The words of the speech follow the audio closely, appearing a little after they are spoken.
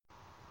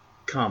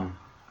Come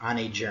on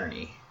a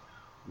journey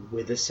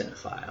with a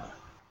cinephile.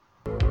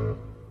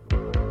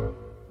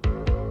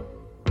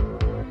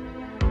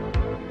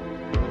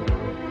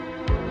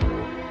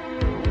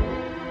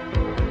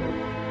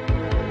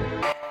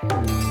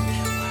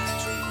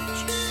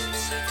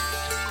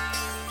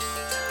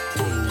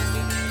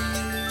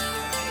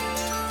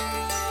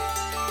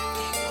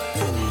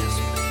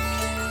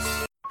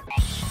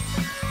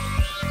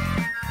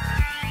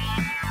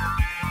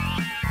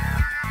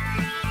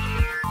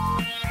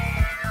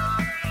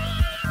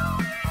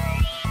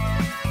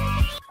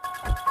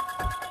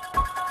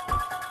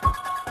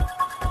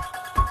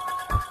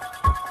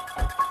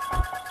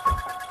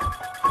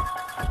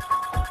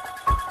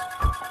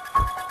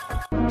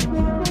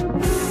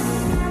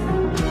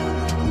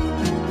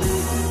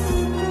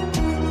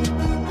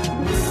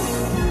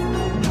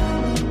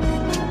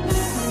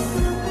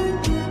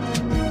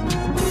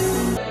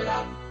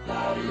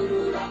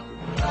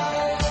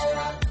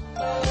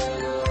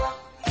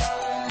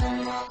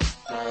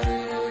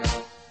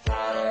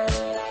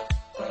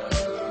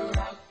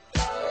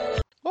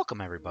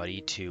 Welcome,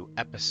 everybody, to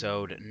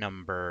episode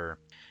number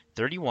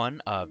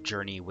 31 of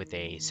Journey with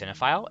a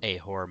Cinephile, a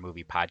horror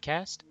movie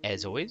podcast.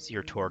 As always,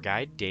 your tour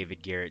guide,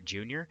 David Garrett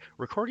Jr.,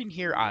 recording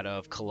here out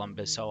of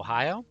Columbus,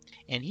 Ohio.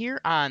 And here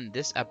on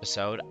this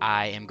episode,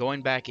 I am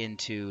going back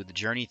into the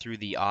Journey Through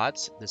the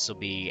Aughts. This will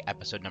be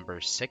episode number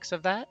 6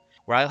 of that,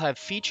 where I'll have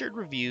featured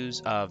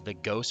reviews of The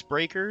Ghost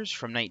Breakers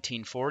from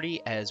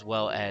 1940, as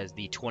well as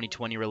the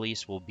 2020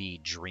 release will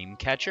be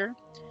Dreamcatcher.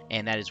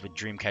 And that is with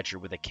Dreamcatcher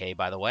with a K,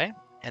 by the way.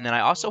 And then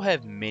I also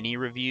have mini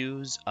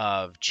reviews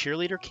of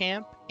Cheerleader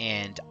Camp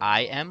and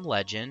I Am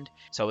Legend.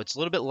 So it's a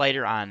little bit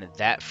lighter on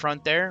that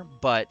front there.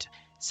 But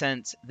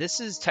since this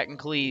is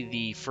technically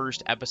the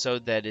first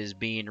episode that is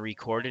being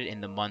recorded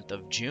in the month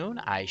of June,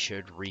 I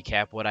should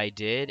recap what I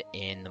did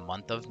in the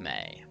month of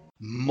May.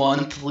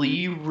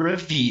 Monthly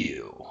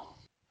review.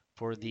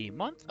 For the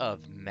month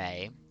of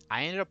May,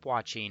 I ended up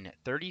watching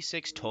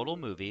 36 total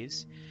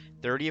movies,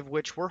 30 of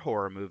which were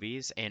horror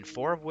movies, and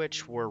 4 of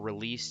which were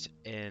released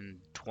in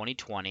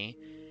 2020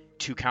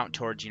 to count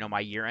towards, my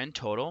year-end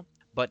total.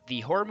 But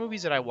the horror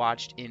movies that I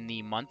watched in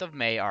the month of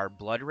May are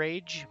Blood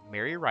Rage,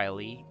 Mary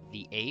Riley,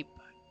 The Ape,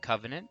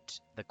 Covenant,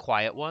 The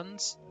Quiet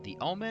Ones, The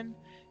Omen,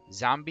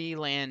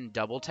 Zombieland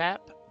Double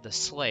Tap, The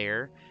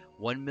Slayer,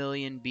 1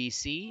 Million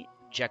BC,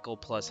 Jekyll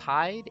plus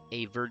Hyde,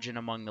 A Virgin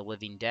Among the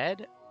Living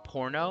Dead,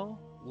 Porno,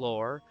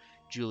 Lore,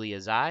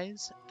 Julia's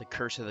Eyes, The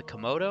Curse of the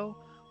Komodo,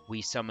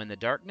 We Summon the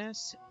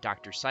Darkness,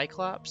 Dr.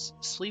 Cyclops,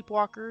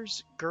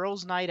 Sleepwalkers,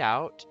 Girls' Night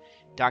Out,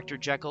 Dr.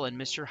 Jekyll and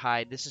Mr.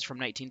 Hyde, this is from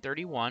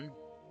 1931,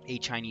 A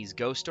Chinese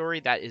Ghost Story,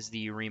 that is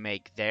the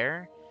remake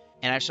there.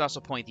 And I should also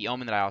point The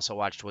Omen that I also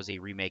watched was a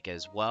remake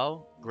as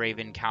well, Grave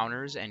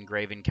Encounters and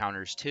Grave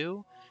Encounters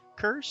 2,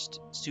 Cursed,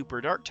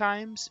 Super Dark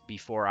Times,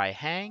 Before I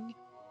Hang,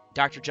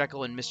 Dr.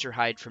 Jekyll and Mr.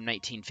 Hyde from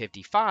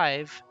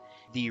 1955,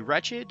 The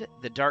Wretched,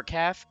 The Dark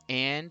Half,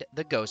 and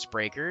The Ghost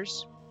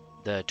Breakers.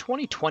 The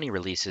 2020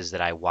 releases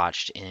that I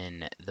watched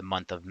in the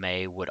month of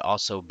May would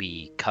also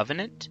be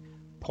Covenant,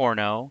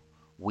 Porno,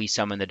 We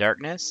Summon the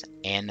Darkness,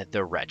 and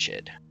The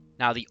Wretched.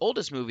 Now, the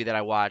oldest movie that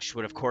I watched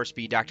would, of course,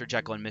 be Dr.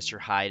 Jekyll and Mr.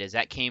 Hyde, as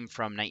that came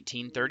from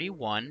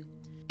 1931.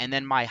 And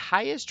then my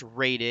highest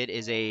rated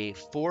is a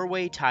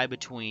 4-way tie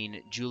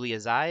between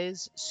Julia's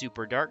Eyes,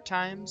 Super Dark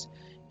Times,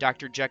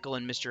 Dr. Jekyll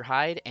and Mr.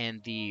 Hyde,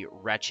 and The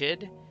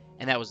Wretched.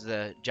 And that was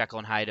the Jekyll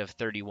and Hyde of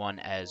 31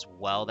 as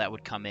well. That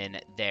would come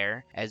in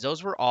there, as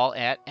those were all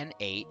at an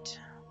 8.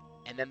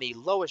 And then the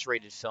lowest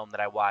rated film that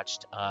I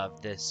watched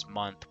of this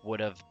month would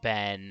have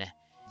been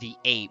The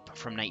Ape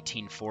from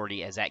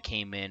 1940, as that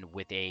came in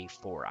with a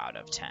 4 out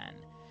of 10.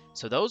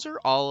 So those are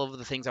all of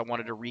the things I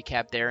wanted to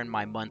recap there in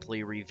my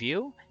monthly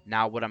review.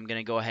 Now what I'm going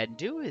to go ahead and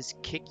do is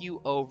kick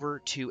you over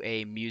to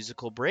a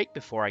musical break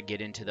before I get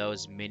into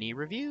those mini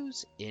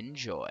reviews.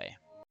 Enjoy.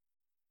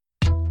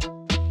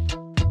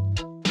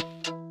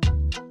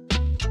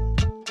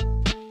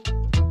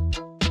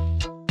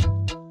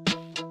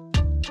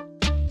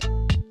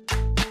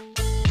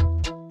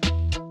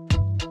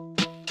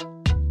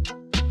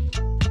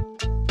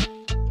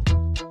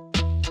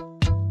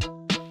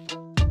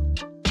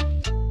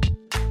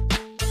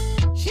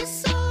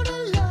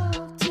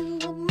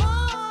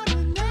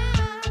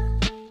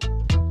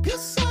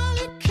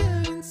 Solid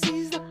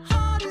currency's the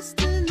hardest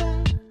to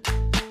love.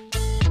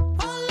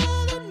 All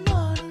of the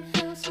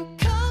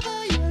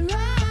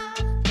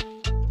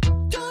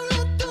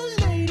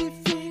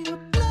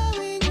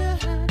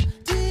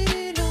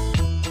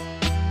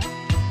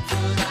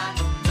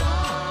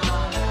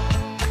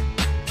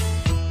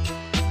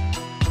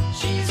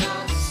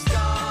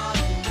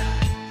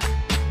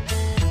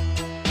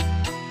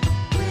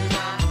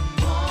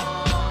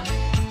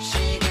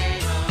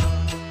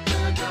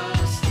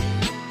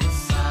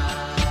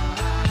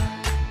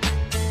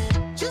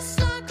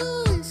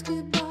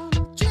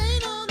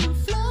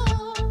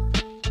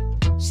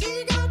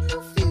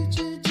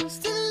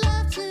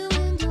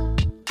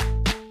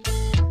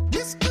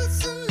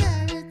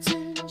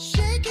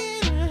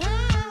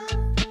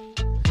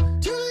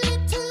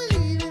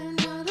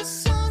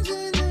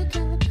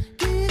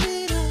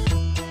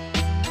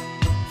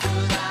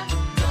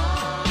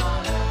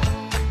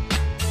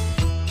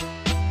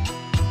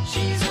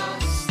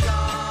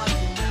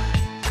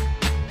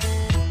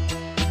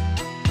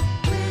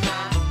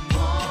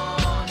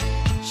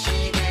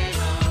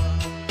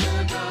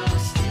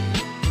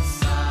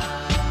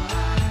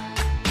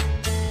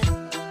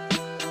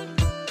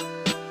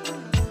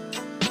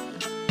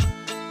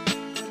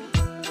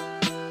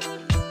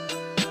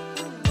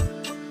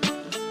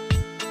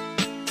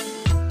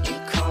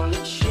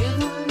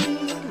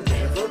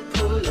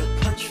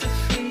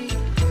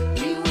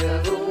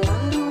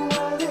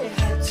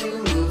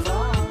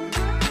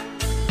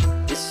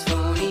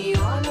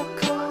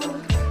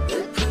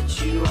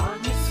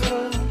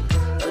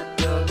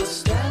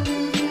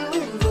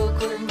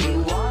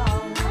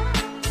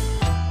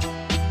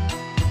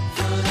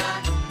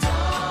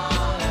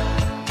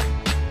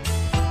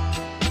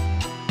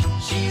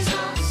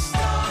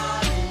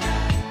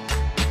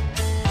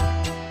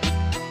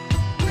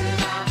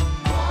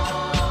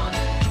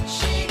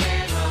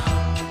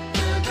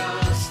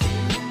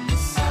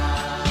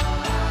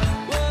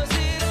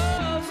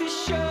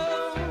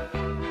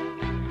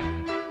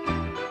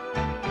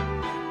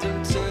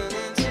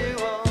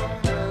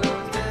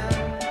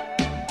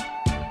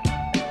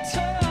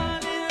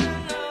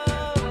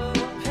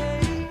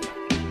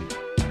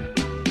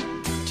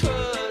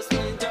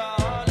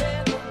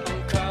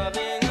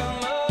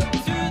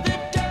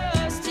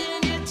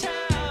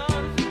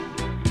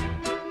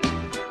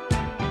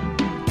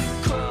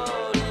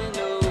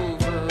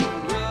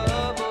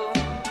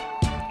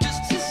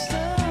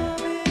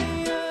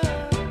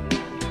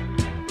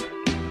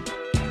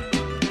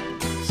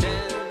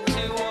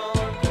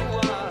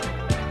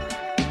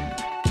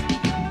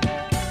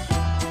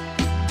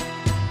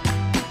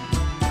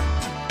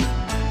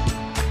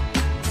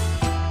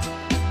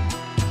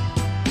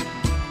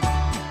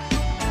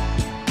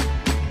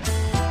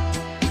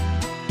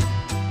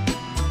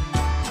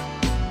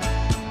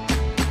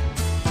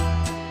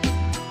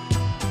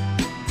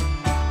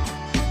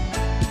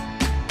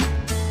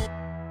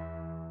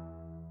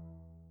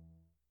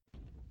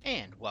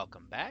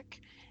welcome back.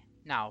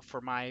 Now, for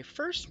my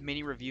first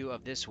mini review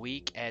of this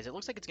week, as it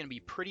looks like it's going to be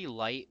pretty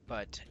light,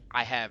 but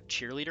I have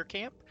Cheerleader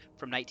Camp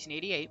from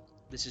 1988.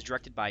 This is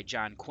directed by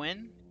John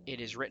Quinn.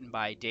 It is written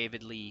by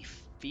David Lee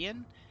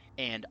Fian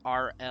and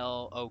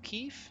R.L.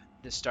 O'Keefe.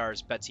 This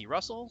stars Betsy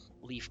Russell,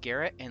 Leif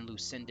Garrett, and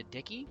Lucinda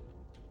Dickey.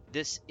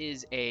 This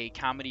is a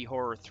comedy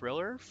horror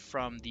thriller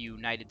from the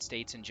United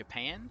States and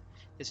Japan.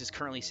 This is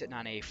currently sitting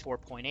on a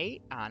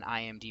 4.8 on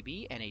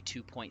IMDb and a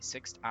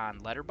 2.6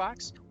 on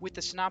Letterboxd, with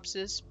the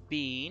synopsis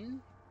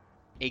being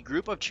a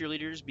group of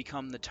cheerleaders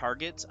become the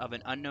targets of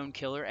an unknown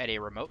killer at a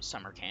remote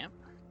summer camp.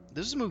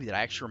 This is a movie that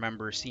I actually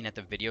remember seeing at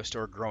the video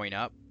store growing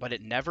up, but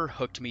it never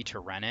hooked me to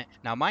rent it.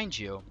 Now, mind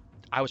you,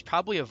 I was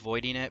probably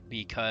avoiding it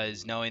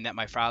because knowing that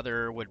my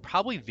father would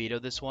probably veto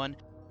this one,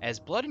 as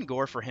blood and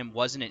gore for him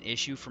wasn't an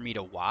issue for me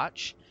to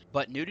watch,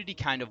 but nudity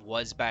kind of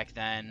was back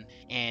then,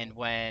 and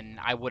when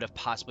I would have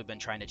possibly been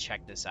trying to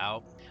check this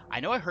out. I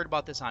know I heard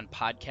about this on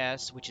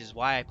podcasts, which is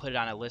why I put it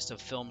on a list of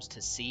films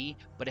to see,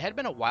 but it had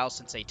been a while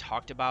since they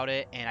talked about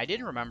it, and I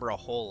didn't remember a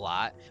whole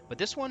lot. But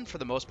this one, for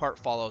the most part,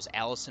 follows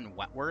Allison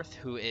Wentworth,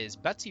 who is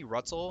Betsy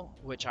Russell,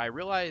 which I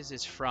realize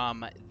is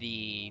from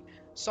the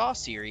Saw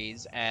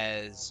series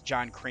as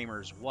John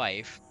Kramer's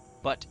wife.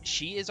 But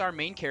she is our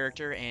main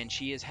character, and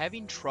she is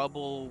having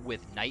trouble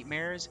with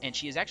nightmares, and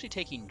she is actually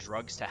taking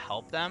drugs to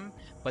help them.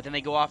 But then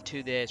they go off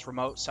to this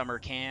remote summer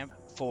camp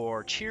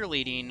for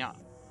cheerleading,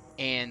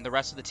 and the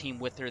rest of the team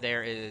with her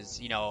there is,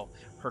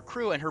 her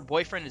crew, and her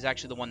boyfriend is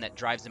actually the one that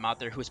drives them out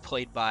there, who is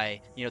played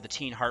by, the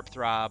teen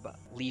heartthrob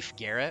Leif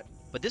Garrett.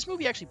 But this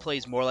movie actually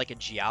plays more like a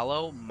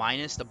giallo,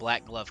 minus the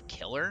black glove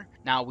killer.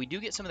 Now, we do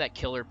get some of that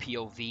killer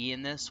POV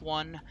in this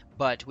one,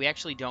 but we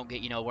actually don't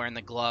get, wearing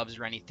the gloves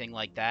or anything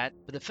like that.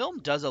 But the film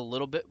does a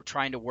little bit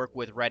trying to work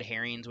with red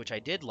herrings, which I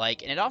did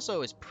like, and it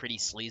also is pretty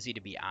sleazy,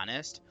 to be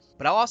honest.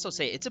 But I'll also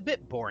say it's a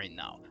bit boring,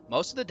 though.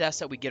 Most of the deaths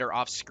that we get are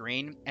off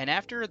screen, and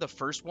after the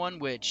first one,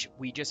 which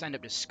we just end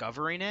up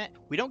discovering it,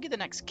 we don't get the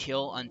next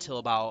kill until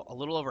about a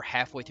little over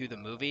halfway through the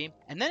movie.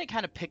 And then it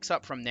kind of picks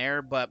up from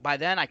there, but by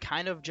then I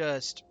kind of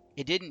just...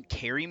 it didn't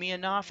carry me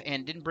enough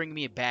and didn't bring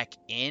me back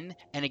in.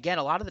 And again,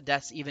 a lot of the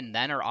deaths even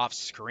then are off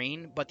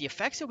screen, but the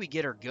effects that we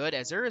get are good,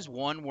 as there is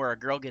one where a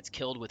girl gets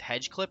killed with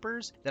hedge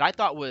clippers that I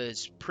thought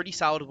was pretty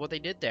solid with what they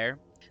did there.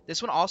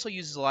 This one also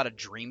uses a lot of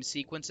dream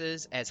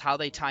sequences, as how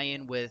they tie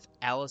in with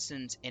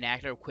Allison's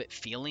inadequate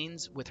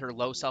feelings with her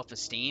low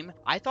self-esteem.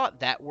 I thought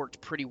that worked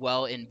pretty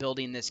well in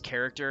building this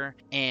character,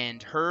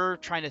 and her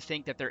trying to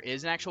think that there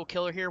is an actual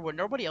killer here when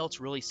nobody else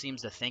really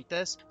seems to think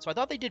this. So I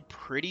thought they did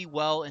pretty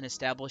well in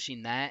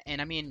establishing that,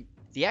 and I mean,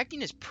 the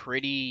acting is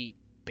pretty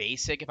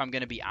basic, if I'm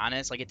going to be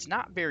honest. Like, it's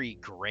not very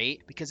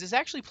great, because this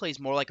actually plays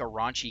more like a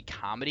raunchy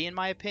comedy in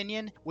my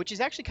opinion, which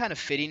is actually kind of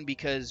fitting,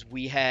 because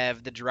we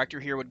have the director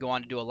here would go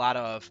on to do a lot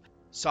of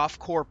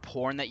softcore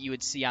porn that you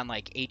would see on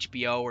like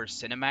HBO or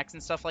Cinemax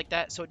and stuff like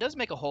that. So it does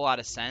make a whole lot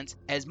of sense,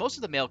 as most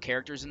of the male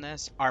characters in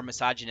this are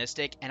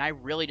misogynistic, and I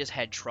really just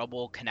had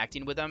trouble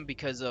connecting with them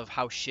because of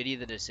how shitty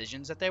the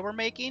decisions that they were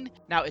making.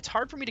 Now, it's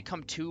hard for me to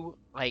come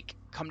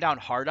down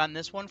hard on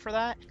this one for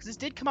that, because this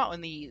did come out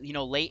in the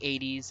late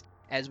 80s,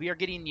 as we are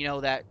getting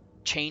that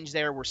change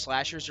there where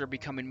slashers are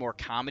becoming more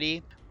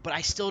comedy. But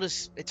I still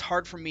just, it's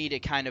hard for me to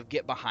kind of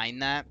get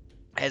behind that,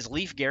 as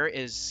Leif Garrett,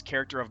 is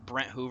character of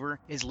Brent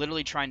Hoover, is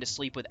literally trying to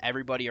sleep with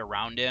everybody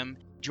around him.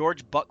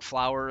 George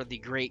Buckflower, the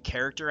great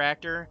character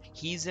actor,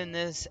 he's in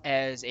this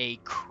as a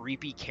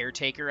creepy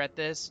caretaker at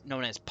this,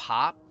 known as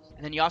Pop.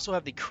 And then you also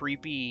have the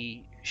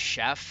creepy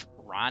chef,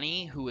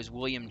 Ronnie, who is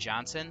William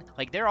Johnson.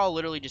 Like, they're all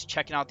literally just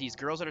checking out these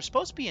girls that are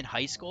supposed to be in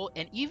high school,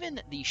 and even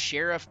the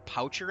Sheriff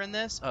Poucher in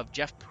this, of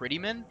Jeff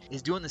Prettyman,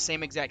 is doing the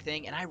same exact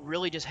thing, and I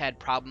really just had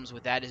problems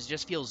with that. It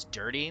just feels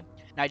dirty.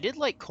 Now, I did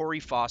like Corey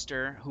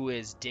Foster, who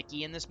is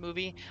Dickie in this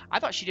movie. I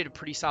thought she did a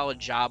pretty solid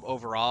job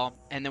overall.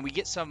 And then we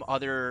get some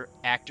other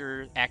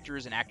actors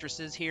and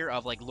actresses here,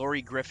 of like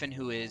Laurie Griffin,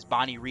 who is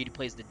Bonnie Reed, who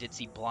plays the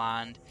ditzy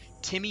blonde.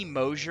 Timmy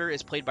Mosier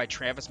is played by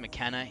Travis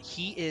McKenna.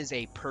 He is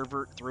a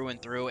pervert through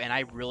and through, and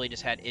I really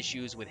just had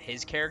issues with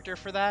his character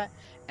for that.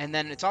 And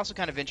then it's also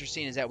kind of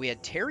interesting is that we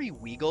had Terry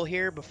Weigel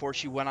here before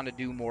she went on to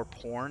do more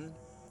porn.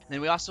 And then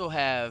we also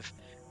have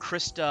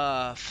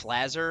Krista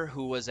Flazer,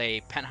 who was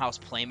a Penthouse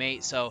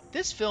playmate. So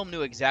this film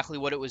knew exactly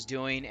what it was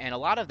doing, and a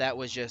lot of that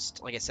was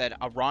just, like I said,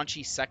 a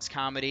raunchy sex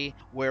comedy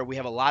where we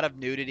have a lot of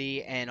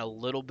nudity and a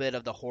little bit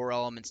of the horror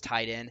elements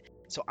tied in.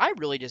 So I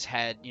really just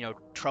had,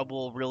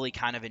 trouble really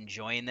kind of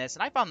enjoying this,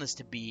 and I found this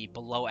to be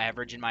below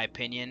average in my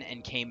opinion,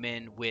 and came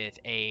in with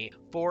a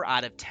 4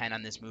 out of 10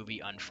 on this movie,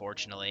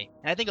 unfortunately.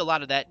 And I think a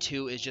lot of that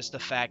too is just the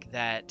fact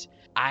that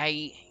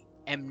I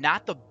am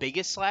not the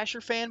biggest slasher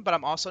fan, but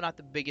I'm also not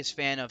the biggest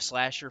fan of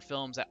slasher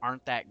films that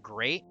aren't that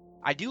great.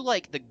 I do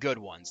like the good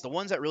ones, the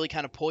ones that really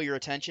kind of pull your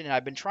attention, and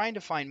I've been trying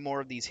to find more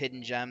of these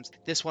hidden gems.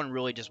 This one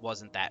really just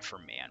wasn't that for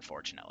me,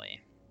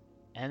 unfortunately.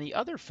 And the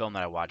other film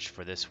that I watched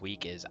for this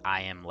week is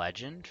I Am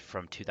Legend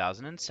from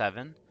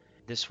 2007.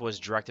 This was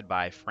directed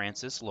by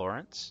Francis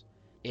Lawrence.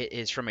 It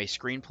is from a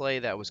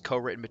screenplay that was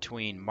co-written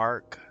between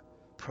Mark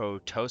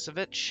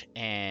Protosevich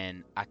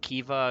and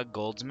Akiva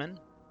Goldsman.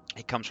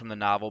 It comes from the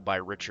novel by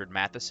Richard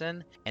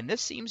Matheson, and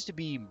this seems to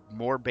be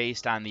more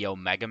based on the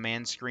Omega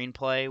Man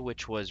screenplay,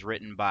 which was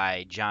written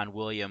by John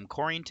William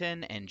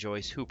Corrington and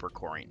Joyce Hooper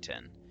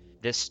Corrington.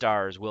 This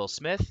stars Will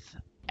Smith,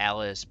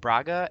 Alice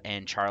Braga,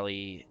 and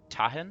Charlie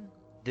Tahan.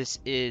 This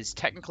is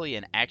technically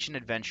an action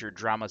adventure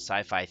drama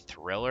sci-fi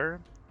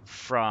thriller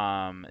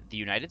from the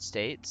United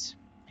States.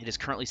 It is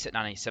currently sitting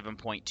on a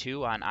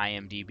 7.2 on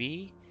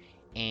IMDb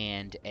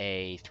and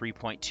a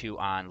 3.2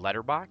 on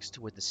Letterboxd,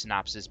 with the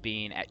synopsis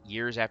being: at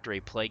years after a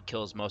plague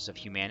kills most of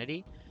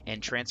humanity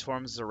and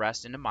transforms the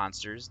rest into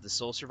monsters, the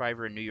sole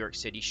survivor in New York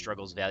City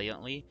struggles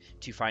valiantly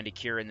to find a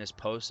cure in this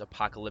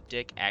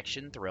post-apocalyptic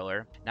action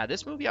thriller. Now,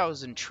 this movie I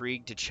was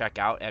intrigued to check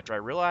out after I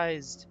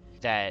realized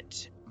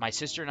that my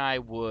sister and I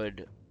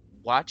would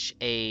watch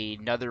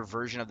another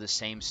version of the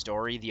same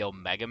story, the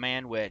Omega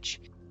Man, which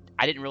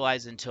I didn't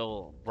realize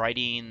until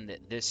writing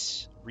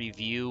this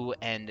review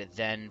and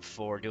then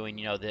for doing,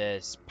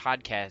 this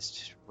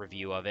podcast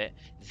review of it,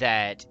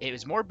 that it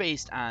was more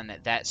based on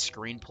that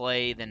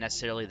screenplay than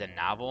necessarily the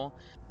novel.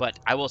 But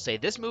I will say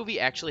this movie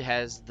actually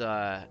has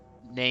the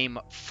name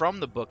from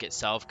the book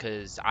itself,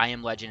 because I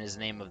Am Legend is the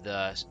name of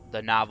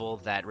the novel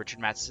that Richard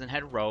Matheson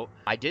had wrote.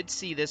 I did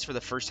see this for the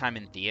first time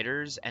in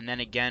theaters, and then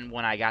again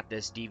when I got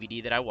this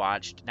DVD that I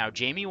watched. Now,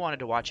 Jamie wanted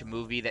to watch a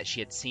movie that she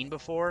had seen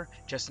before,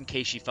 just in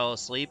case she fell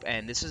asleep,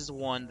 and this is the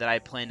one that I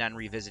planned on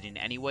revisiting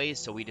anyways,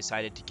 so we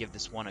decided to give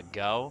this one a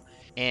go.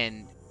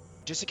 And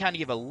just to kind of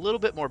give a little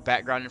bit more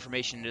background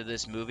information into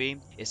this movie,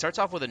 it starts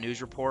off with a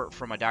news report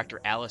from a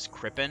Dr. Alice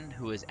Crippen,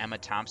 who is Emma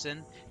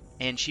Thompson,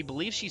 and she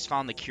believes she's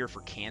found the cure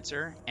for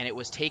cancer, and it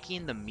was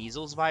taking the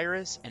measles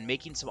virus and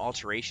making some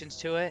alterations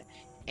to it,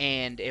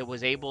 and it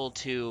was able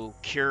to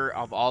cure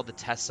of all the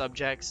test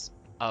subjects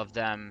of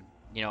them,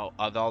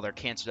 of all their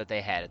cancer that they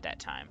had at that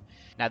time.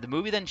 Now, the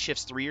movie then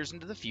shifts 3 years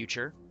into the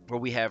future, where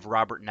we have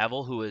Robert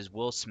Neville, who is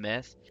Will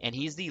Smith, and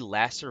he's the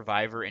last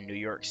survivor in New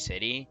York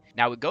City.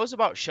 Now, it goes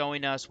about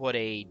showing us what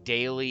a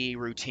daily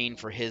routine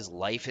for his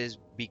life has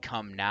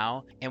become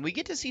now, and we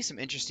get to see some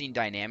interesting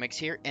dynamics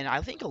here, and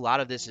I think a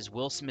lot of this is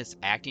Will Smith's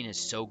acting is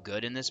so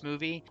good in this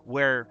movie,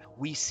 where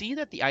we see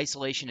that the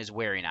isolation is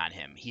wearing on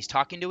him. He's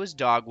talking to his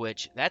dog,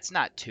 which that's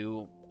not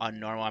too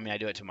unnormal. I mean, I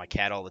do it to my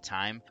cat all the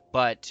time.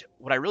 But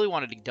what I really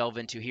wanted to delve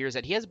into here is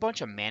that he has a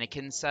bunch of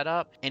mannequins set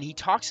up, and he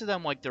talks to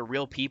them like they're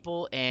real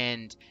people.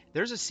 And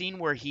there's a scene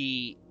where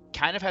he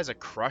kind of has a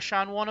crush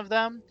on one of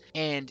them,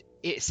 and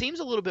it seems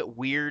a little bit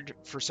weird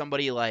for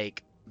somebody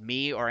like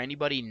me or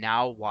anybody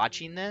now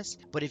watching this,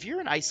 but if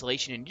you're in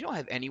isolation and you don't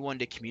have anyone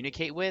to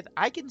communicate with,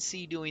 I can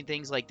see doing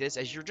things like this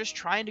as you're just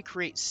trying to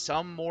create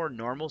some more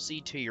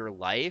normalcy to your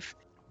life.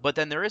 But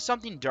then there is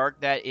something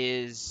dark that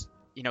is,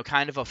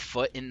 kind of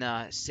afoot in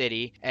the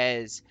city,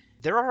 as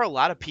there are a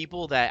lot of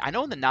people that I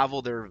know in the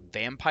novel they're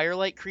vampire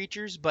like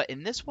creatures, but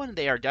in this one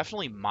they are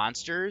definitely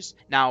monsters.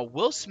 Now,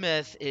 Will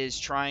Smith is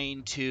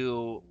trying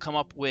to come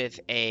up with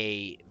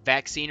a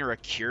vaccine or a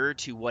cure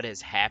to what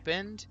has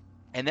happened.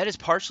 And that is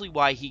partially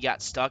why he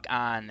got stuck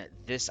on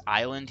this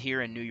island here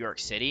in New York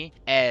City,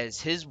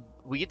 as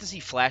we get to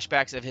see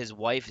flashbacks of his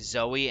wife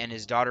Zoe and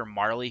his daughter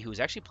Marley, who's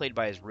actually played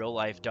by his real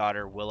life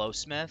daughter Willow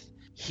Smith.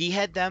 He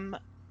had them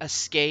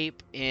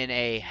escape in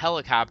a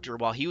helicopter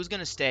while he was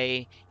going to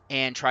stay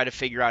and try to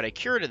figure out a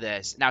cure to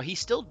this. Now, he's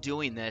still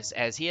doing this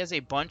as he has a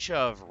bunch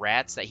of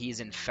rats that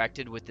he's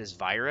infected with this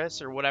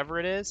virus or whatever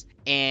it is,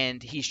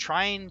 and he's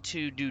trying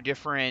to do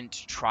different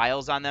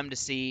trials on them to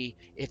see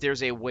if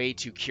there's a way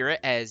to cure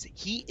it, as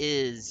he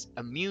is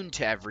immune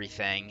to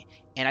everything.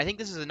 And I think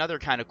this is another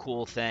kind of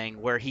cool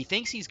thing where he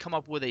thinks he's come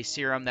up with a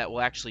serum that will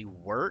actually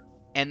work.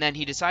 And then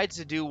he decides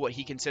to do what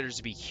he considers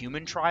to be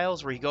human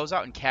trials, where he goes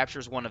out and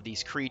captures one of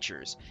these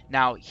creatures.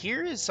 Now,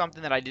 here is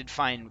something that I did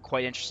find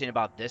quite interesting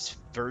about this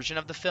version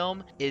of the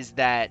film, is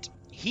that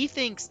he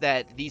thinks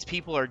that these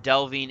people are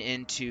delving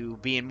into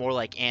being more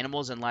like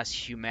animals and less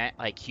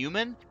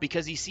human,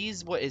 because he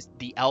sees what is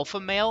the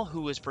alpha male,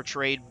 who is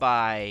portrayed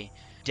by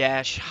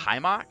Dash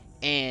Hymock.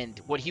 And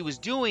what he was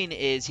doing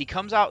is he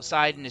comes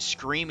outside and is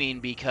screaming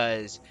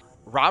because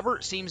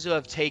Robert seems to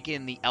have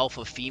taken the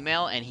alpha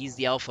female and he's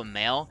the alpha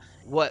male.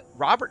 What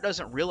Robert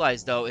doesn't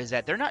realize, though, is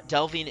that they're not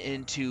delving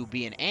into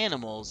being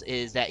animals,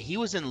 is that he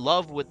was in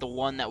love with the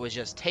one that was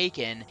just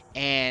taken,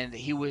 and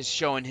he was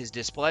showing his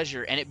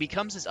displeasure, and it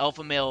becomes this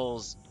alpha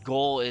male's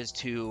goal is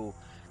to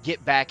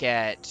get back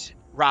at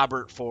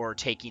Robert for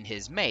taking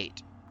his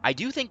mate. I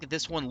do think that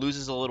this one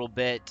loses a little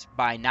bit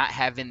by not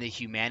having the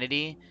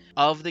humanity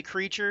of the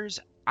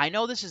creatures. I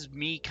know this is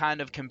me kind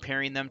of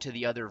comparing them to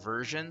the other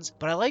versions,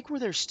 but I like where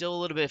there's still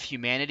a little bit of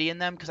humanity in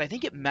them, because I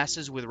think it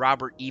messes with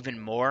Robert even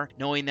more,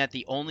 knowing that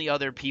the only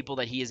other people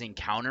that he is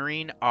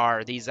encountering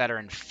are these that are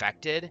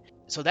infected.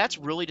 So that's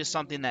really just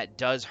something that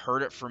does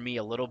hurt it for me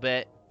a little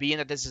bit. Being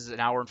that this is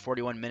an hour and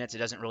 41 minutes, it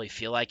doesn't really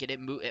feel like it.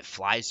 It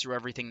flies through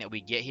everything that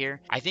we get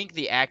here. I think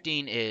the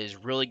acting is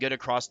really good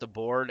across the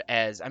board,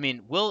 as, I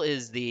mean, Will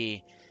is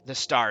the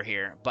star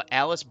here, but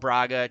Alice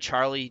Braga,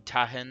 Charlie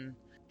Tahan,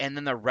 and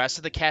then the rest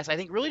of the cast, I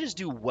think, really just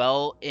do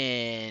well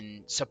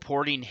in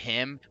supporting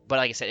him. But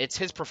like I said, it's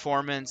his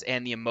performance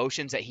and the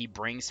emotions that he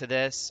brings to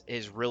this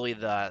is really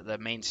the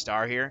main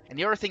star here. And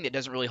the other thing that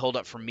doesn't really hold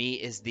up for me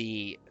is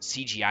the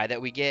CGI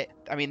that we get.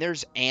 I mean,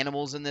 there's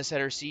animals in this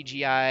that are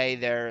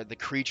CGI. The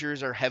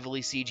creatures are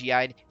heavily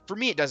CGI'd. For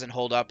me, it doesn't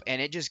hold up,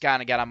 and it just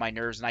kind of got on my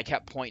nerves, and I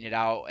kept pointing it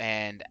out,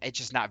 and it's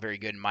just not very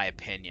good in my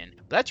opinion.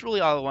 But that's really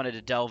all I wanted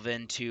to delve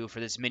into for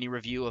this mini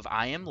review of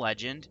I Am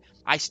Legend.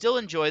 I still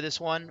enjoy this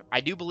one.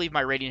 I do believe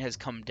my rating has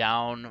come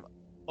down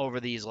over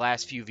these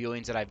last few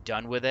viewings that I've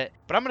done with it,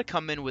 but I'm going to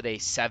come in with a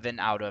 7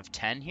 out of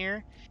 10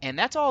 here. And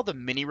that's all the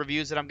mini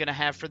reviews that I'm going to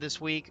have for this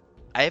week.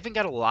 I haven't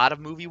got a lot of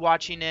movie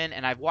watching in,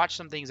 and I've watched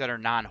some things that are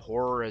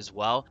non-horror as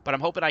well, but I'm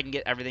hoping I can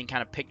get everything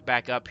kind of picked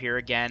back up here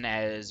again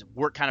as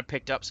work kind of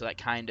picked up, so that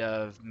kind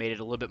of made it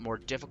a little bit more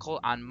difficult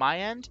on my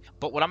end.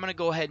 But what I'm going to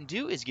go ahead and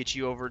do is get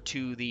you over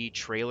to the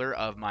trailer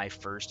of my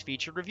first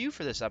featured review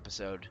for this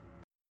episode.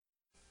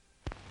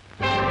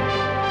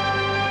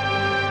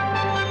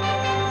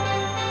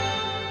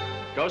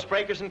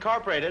 Ghostbreakers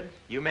Incorporated.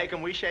 You make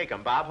 'em, we shake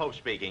 'em. Bob Hope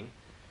speaking.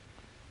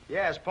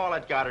 Yes,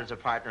 Paulette Goddard's a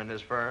partner in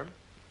this firm.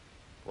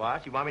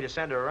 What? You want me to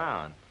send her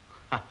around?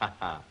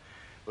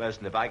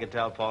 Listen, if I could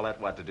tell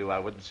Paulette what to do, I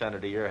wouldn't send her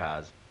to your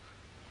house.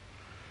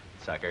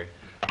 Sucker.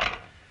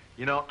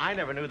 You know, I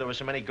never knew there were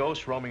so many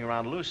ghosts roaming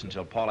around loose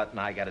until Paulette and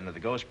I got into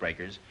the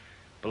Ghostbreakers.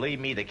 Believe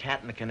me, the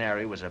Cat and the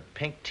Canary was a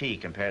pink tea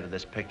compared to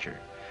this picture.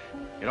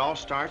 It all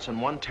starts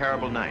on one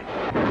terrible night.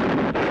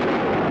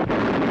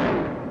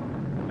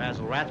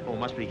 Basil Rathbone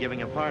must be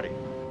giving a party.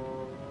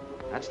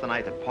 That's the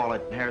night that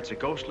Paulette inherits a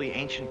ghostly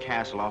ancient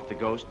castle off the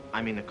coast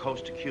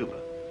of Cuba.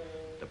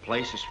 The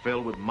place is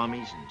filled with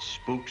mummies and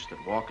spooks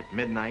that walk at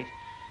midnight.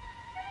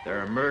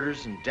 There are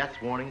murders and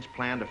death warnings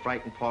planned to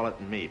frighten Paulette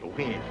and me, but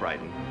we ain't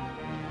frightened.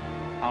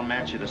 I'll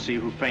match you to see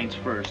who faints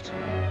first.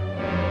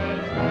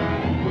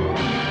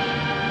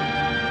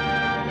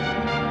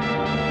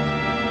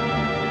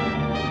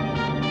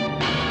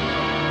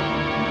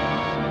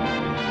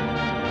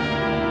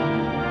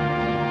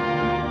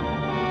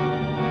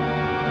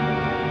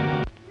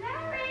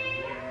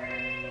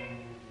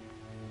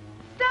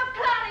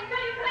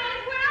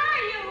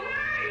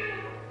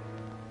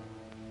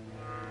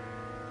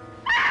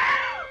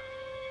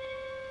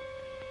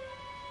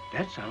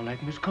 That sounds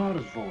like Miss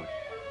Carter's voice.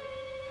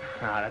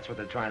 Ah, that's what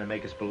they're trying to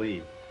make us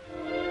believe.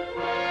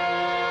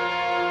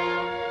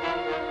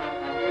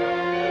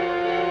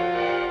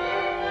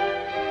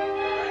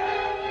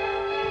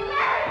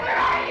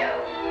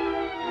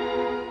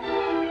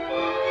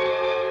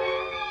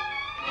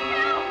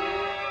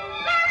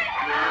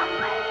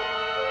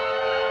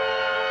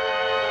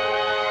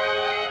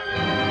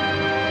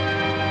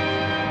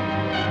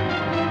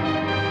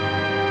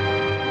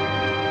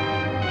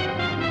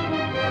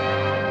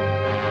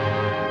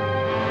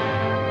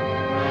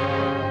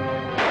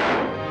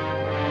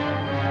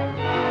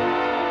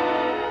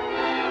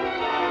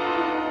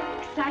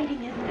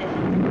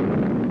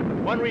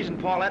 One reason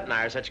Paulette and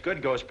I are such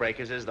good ghost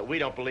breakers is that we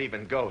don't believe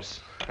in ghosts.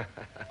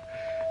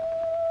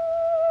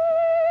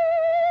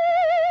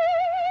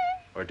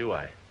 Or do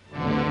I?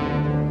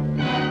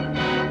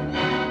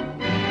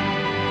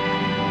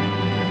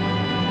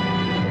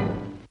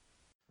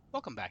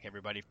 Welcome back,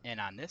 everybody. And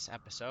on this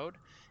episode,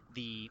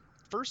 the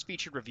first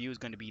featured review is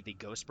going to be The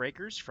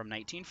Ghostbreakers from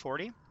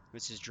 1940.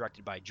 This is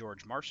directed by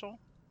George Marshall.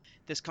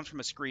 This comes from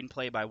a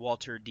screenplay by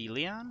Walter D.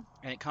 Leon,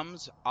 and it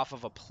comes off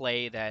of a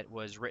play that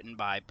was written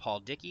by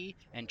Paul Dickey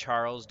and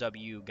Charles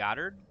W.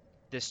 Goddard.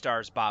 This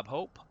stars Bob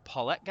Hope,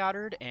 Paulette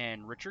Goddard,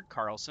 and Richard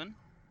Carlson.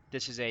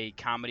 This is a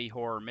comedy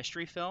horror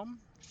mystery film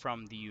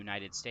from the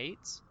United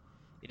States.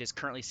 It is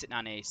currently sitting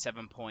on a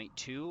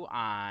 7.2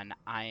 on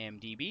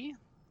IMDb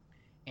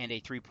and a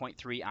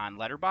 3.3 on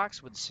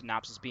Letterboxd, with the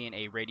synopsis being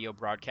a radio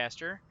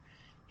broadcaster.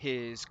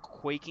 His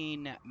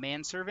quaking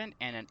manservant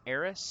and an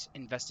heiress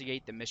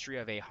investigate the mystery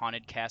of a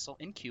haunted castle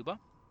in Cuba.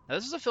 Now,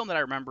 this is a film that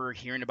I remember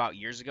hearing about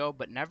years ago,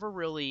 but never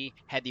really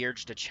had the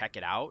urge to check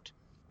it out.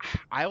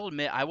 I will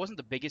admit, I wasn't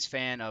the biggest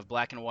fan of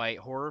black and white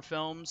horror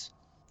films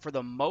for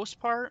the most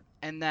part,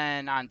 and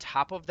then on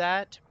top of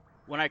that,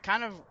 when I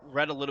kind of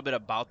read a little bit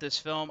about this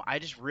film, I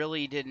just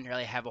didn't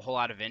have a whole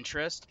lot of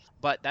interest.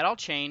 But that all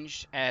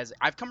changed as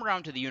I've come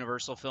around to the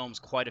Universal films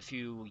quite a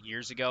few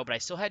years ago, but I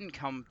still hadn't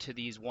come to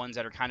these ones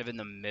that are kind of in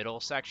the middle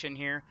section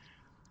here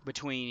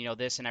between,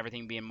 this and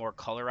everything being more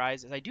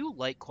colorized. As I do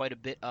like quite a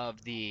bit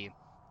of the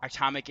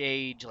atomic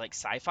age, like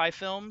sci-fi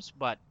films,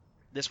 but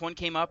this one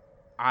came up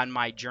on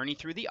my journey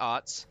through the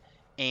aughts,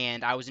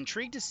 and I was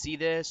intrigued to see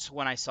this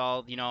when I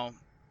saw,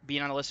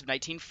 being on the list of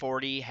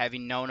 1940,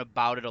 having known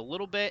about it a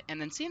little bit,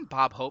 and then seeing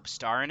Bob Hope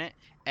star in it.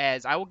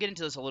 As I will get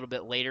into this a little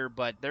bit later,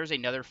 but there's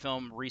another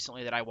film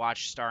recently that I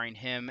watched starring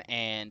him,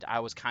 and I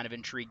was kind of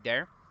intrigued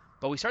there.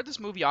 But we start this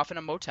movie off in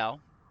a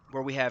motel,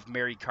 where we have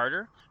Mary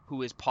Carter,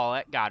 who is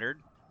Paulette Goddard,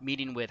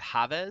 meeting with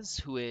Chavez,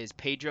 who is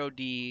Pedro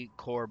de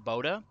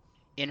Corboda,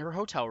 in her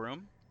hotel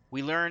room.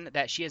 We learn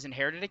that she has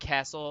inherited a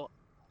castle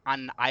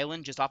on an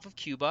island just off of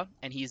Cuba,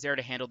 and he's there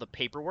to handle the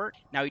paperwork.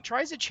 Now, he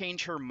tries to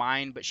change her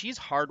mind, but she's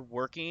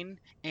hardworking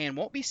and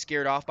won't be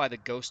scared off by the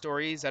ghost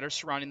stories that are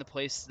surrounding the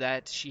place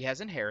that she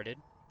has inherited.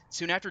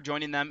 Soon after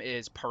joining them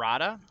is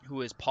Parada,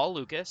 who is Paul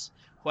Lucas,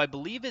 who I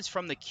believe is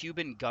from the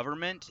Cuban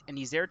government, and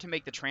he's there to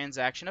make the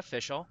transaction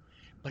official.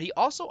 But he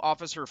also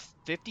offers her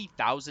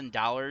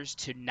 $50,000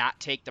 to not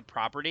take the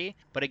property,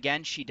 but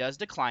again, she does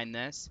decline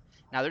this.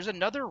 Now, there's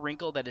another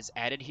wrinkle that is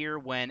added here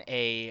when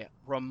a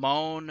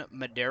Ramon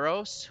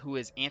Medeiros, who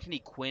is Anthony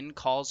Quinn,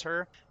 calls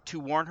her to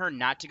warn her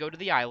not to go to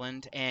the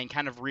island and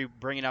kind of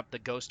bringing up the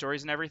ghost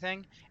stories and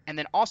everything. And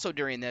then also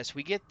during this,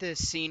 we get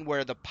this scene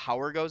where the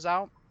power goes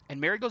out, and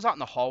Mary goes out in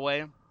the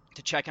hallway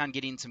to check on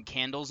getting some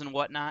candles and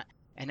whatnot,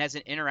 and has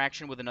an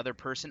interaction with another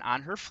person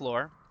on her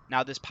floor.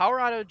 Now, this power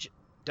outage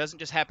doesn't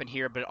just happen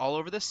here, but all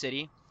over the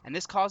city, and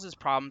this causes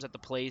problems at the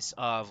place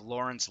of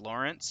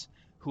Lawrence,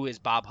 who is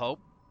Bob Hope.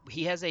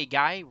 He has a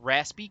guy,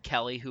 Raspy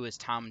Kelly, who is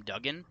Tom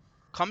Duggan,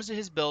 comes to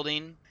his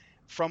building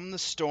from the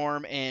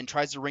storm and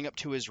tries to ring up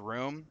to his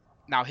room.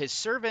 Now, his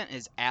servant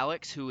is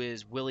Alex, who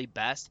is Willie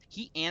Best.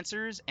 He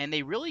answers, and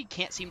they really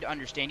can't seem to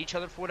understand each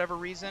other for whatever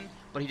reason,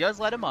 but he does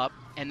let him up.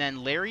 And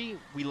then Larry,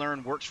 we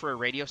learn, works for a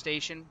radio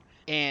station,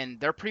 and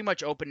they're pretty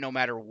much open no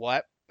matter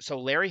what. So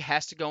Larry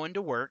has to go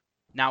into work.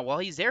 Now, while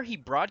he's there, he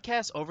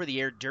broadcasts over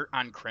the air dirt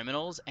on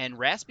criminals, and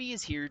Raspy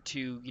is here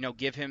to,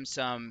 give him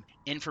some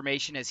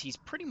information as he's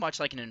pretty much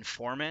like an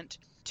informant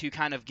to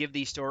kind of give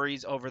these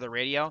stories over the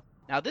radio.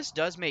 Now, this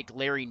does make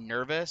Larry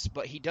nervous,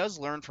 but he does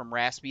learn from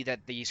Raspy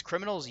that these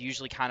criminals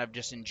usually kind of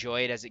just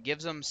enjoy it as it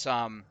gives them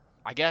some,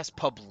 I guess,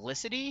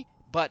 publicity.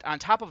 But on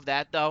top of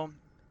that, though,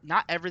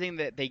 not everything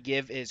that they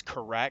give is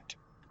correct.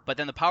 But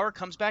then the power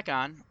comes back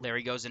on.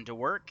 Larry goes into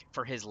work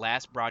for his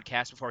last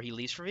broadcast before he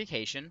leaves for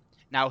vacation.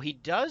 Now, he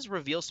does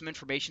reveal some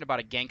information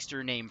about a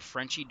gangster named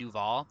Frenchie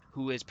Duval,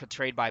 who is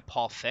portrayed by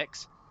Paul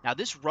Fix. Now,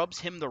 this rubs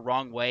him the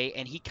wrong way,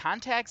 and he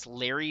contacts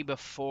Larry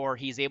before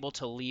he's able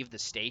to leave the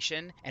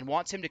station and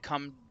wants him to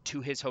come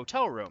to his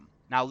hotel room.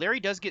 Now,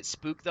 Larry does get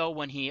spooked, though,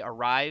 when he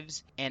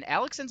arrives, and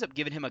Alex ends up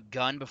giving him a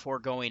gun before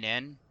going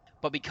in.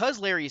 But because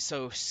Larry is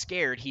so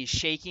scared, he's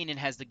shaking and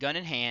has the gun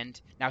in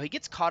hand. Now, he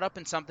gets caught up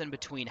in something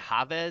between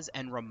Chavez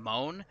and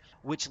Ramon,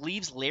 which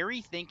leaves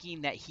Larry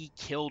thinking that he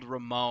killed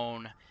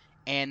Ramon,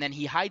 and then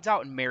he hides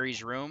out in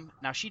Mary's room.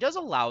 Now, she does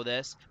allow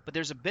this, but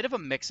there's a bit of a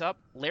mix-up.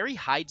 Larry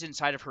hides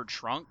inside of her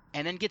trunk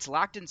and then gets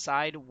locked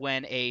inside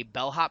when a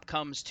bellhop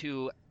comes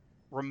to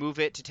remove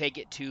it to take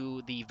it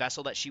to the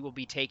vessel that she will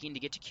be taking to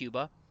get to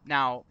Cuba.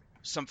 Now,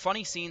 some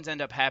funny scenes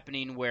end up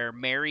happening where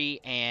Mary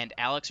and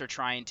Alex are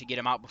trying to get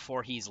him out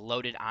before he's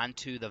loaded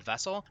onto the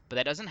vessel, but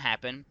that doesn't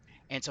happen.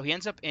 And so he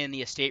ends up in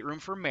the estate room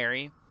for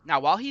Mary. Now,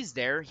 while he's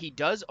there, he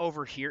does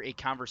overhear a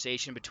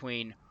conversation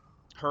between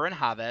her and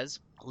Chavez.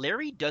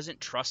 Larry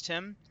doesn't trust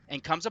him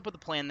and comes up with a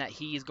plan that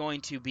he's going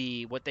to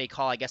be what they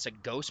call, I guess, a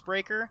ghost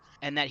breaker,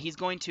 and that he's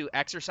going to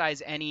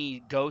exorcise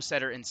any ghosts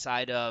that are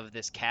inside of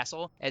this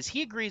castle. As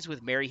he agrees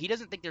with Mary, he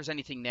doesn't think there's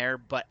anything there,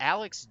 but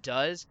Alex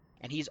does,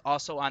 and he's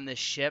also on this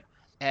ship,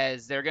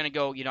 as they're going to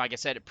go, like I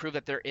said, prove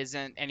that there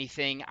isn't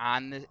anything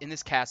in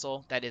this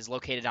castle that is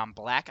located on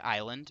Black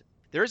Island.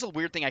 There is a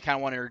weird thing I kind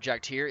of want to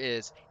interject here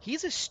is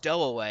he's a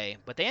stowaway,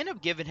 but they end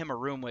up giving him a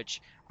room,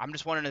 which I'm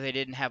just wondering if they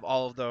didn't have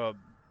all of the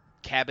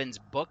cabins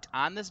booked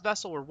on this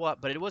vessel or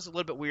what, but it was a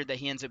little bit weird that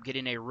he ends up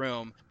getting a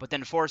room, but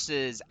then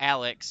forces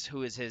Alex,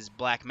 who is his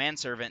black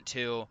manservant,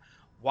 to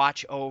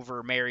watch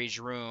over Mary's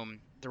room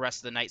the rest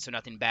of the night so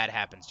nothing bad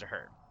happens to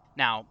her.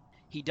 Now,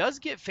 he does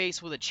get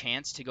faced with a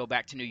chance to go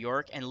back to New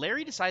York, and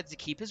Larry decides to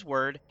keep his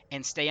word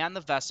and stay on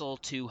the vessel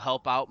to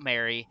help out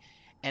Mary,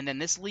 and then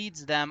this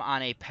leads them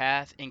on a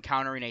path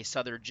encountering a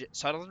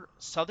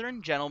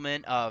southern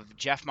gentleman of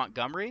Jeff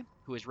Montgomery,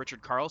 who is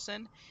Richard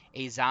Carlson,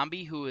 a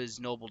zombie who is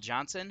Noble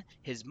Johnson,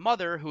 his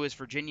mother who is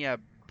Virginia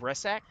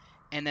Brissac,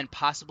 and then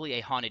possibly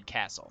a haunted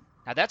castle.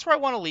 Now that's where I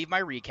want to leave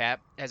my recap,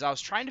 as I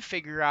was trying to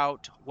figure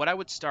out what I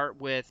would start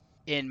with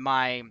in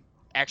my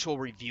actual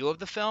review of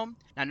the film.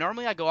 Now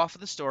normally I go off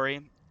of the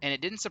story, and it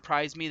didn't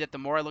surprise me that the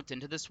more I looked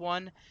into this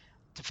one,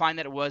 to find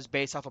that it was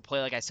based off a play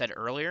like I said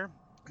earlier.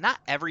 Not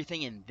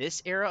everything in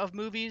this era of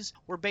movies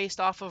were based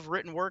off of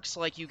written works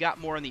like you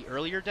got more in the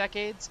earlier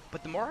decades,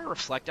 but the more I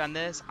reflect on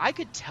this, I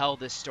could tell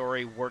this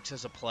story works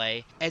as a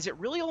play, as it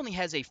really only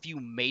has a few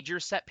major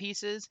set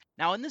pieces.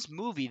 Now in this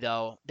movie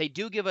though, they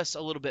do give us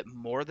a little bit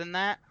more than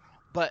that,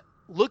 but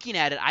looking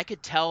at it, I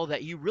could tell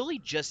that you really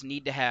just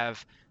need to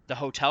have the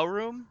hotel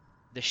room,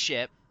 the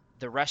ship,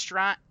 the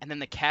restaurant, and then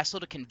the castle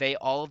to convey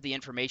all of the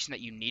information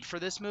that you need for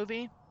this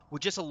movie.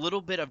 With just a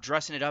little bit of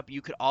dressing it up,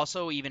 you could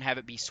also even have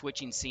it be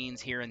switching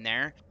scenes here and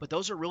there. But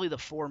those are really the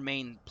four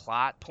main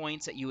plot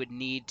points that you would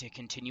need to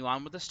continue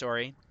on with the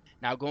story.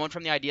 Now, going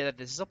from the idea that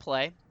this is a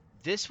play,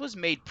 this was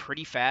made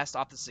pretty fast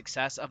off the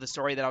success of the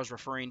story that I was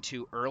referring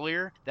to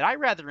earlier that I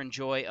rather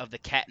enjoy of The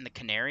Cat and the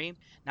Canary.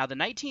 Now, the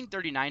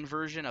 1939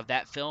 version of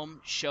that film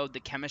showed the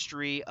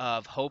chemistry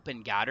of Hope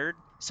and Goddard.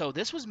 So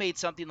this was made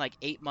something like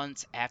 8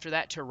 months after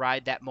that to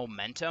ride that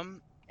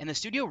momentum. And the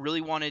studio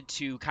really wanted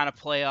to kind of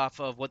play off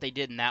of what they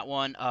did in that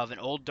one of an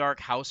old dark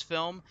house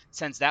film,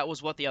 since that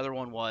was what the other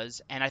one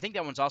was. And I think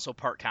that one's also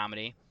part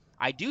comedy.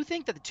 I do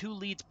think that the two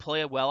leads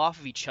play well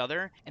off of each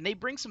other, and they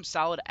bring some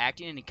solid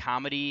acting and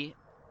comedy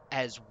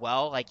as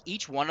well. Like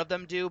each one of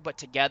them do, but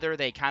together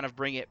they kind of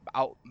bring it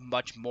out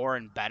much more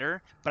and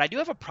better. But I do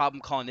have a problem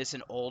calling this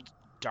an old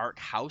dark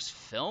house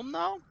film,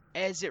 though,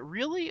 as it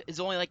really is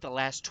only like the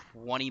last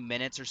 20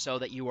 minutes or so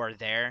that you are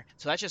there.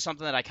 So that's just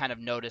something that I kind of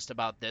noticed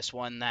about this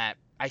one, that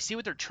I see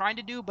what they're trying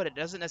to do, but it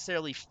doesn't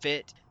necessarily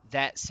fit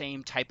that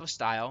same type of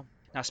style.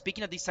 Now,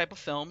 speaking of these type of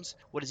films,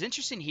 what is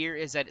interesting here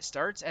is that it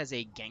starts as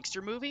a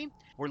gangster movie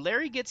where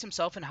Larry gets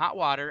himself in hot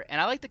water,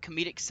 and I like the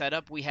comedic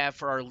setup we have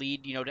for our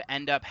lead, to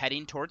end up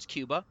heading towards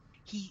Cuba.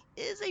 He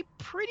is a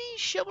pretty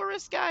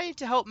chivalrous guy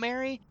to help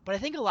Mary, but I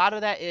think a lot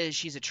of that is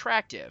she's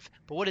attractive.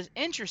 But what is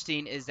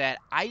interesting is that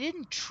I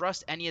didn't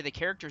trust any of the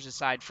characters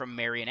aside from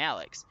Mary and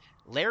Alex.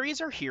 Larry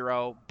is our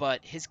hero,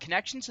 but his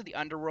connections to the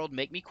underworld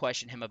make me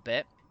question him a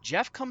bit.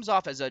 Jeff comes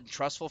off as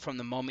untrustful from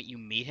the moment you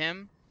meet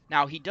him.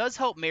 Now, he does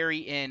help Mary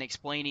in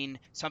explaining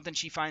something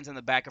she finds on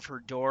the back of her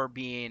door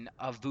being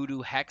a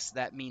voodoo hex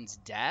that means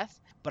death.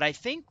 But I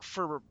think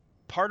for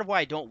part of why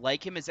I don't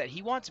like him is that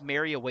he wants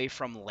Mary away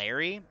from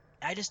Larry.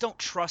 I just don't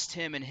trust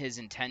him and his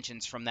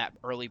intentions from that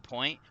early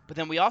point. But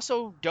then we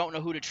also don't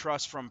know who to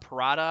trust from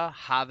Parada,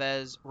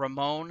 Chavez,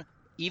 Ramon.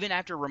 Even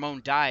after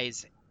Ramon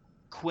dies,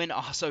 Quinn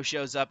also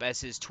shows up as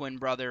his twin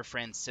brother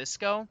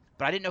Francisco,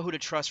 but I didn't know who to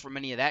trust from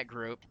any of that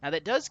group. Now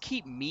that does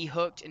keep me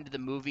hooked into the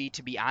movie,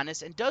 to be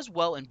honest, and does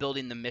well in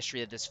building the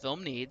mystery that this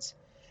film needs.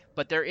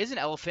 But there is an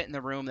elephant in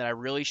the room that I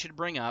really should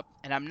bring up,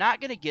 and I'm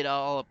not going to get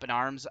all up in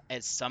arms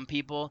as some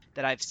people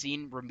that I've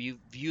seen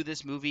review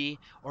this movie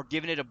or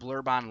given it a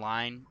blurb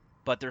online,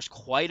 but there's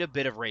quite a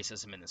bit of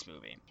racism in this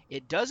movie.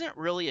 It doesn't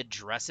really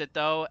address it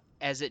though,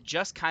 as it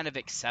just kind of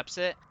accepts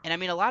it. And I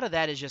mean, a lot of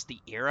that is just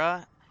the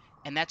era,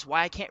 and that's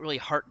why I can't really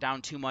heart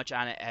down too much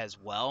on it as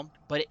well.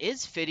 But it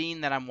is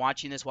fitting that I'm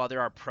watching this while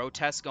there are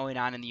protests going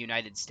on in the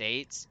United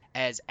States,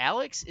 as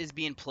Alex is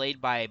being played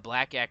by a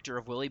black actor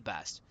of Willie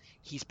Best.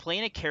 He's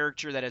playing a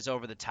character that is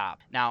over the top.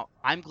 Now,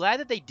 I'm glad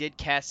that they did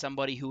cast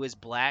somebody who is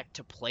black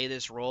to play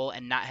this role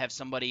and not have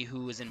somebody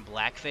who is in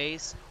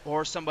blackface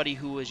or somebody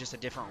who is just a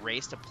different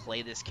race to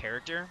play this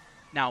character.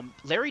 Now,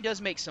 Larry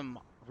does make some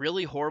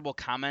really horrible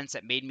comments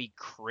that made me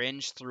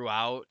cringe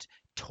throughout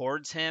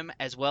towards him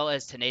as well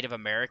as to Native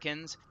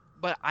Americans.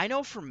 But I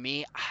know for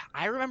me,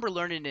 I remember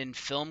learning in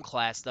film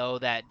class, though,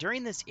 that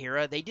during this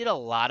era, they did a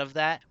lot of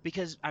that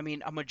because, I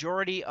mean, a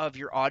majority of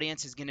your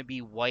audience is going to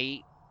be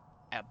white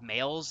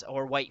males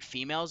or white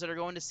females that are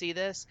going to see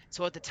this.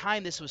 So at the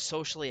time this was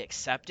socially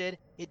accepted.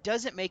 It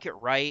doesn't make it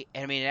right.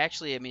 And I mean,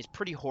 it's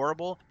pretty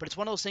horrible, but it's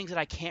one of those things that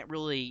I can't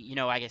really,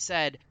 like I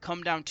said,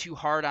 come down too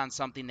hard on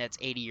something that's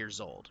 80 years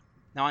old.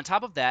 Now, on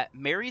top of that,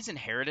 Mary's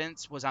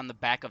inheritance was on the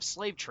back of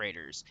slave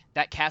traders.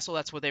 That castle,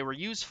 that's what they were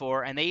used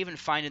for, and they even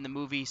find in the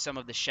movie some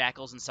of the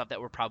shackles and stuff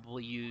that were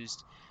probably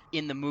used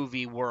in the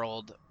movie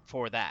world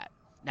for that.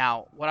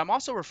 Now, what I'm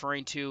also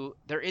referring to,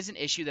 there is an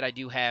issue that I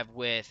do have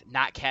with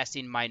not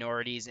casting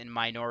minorities in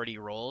minority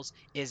roles,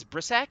 is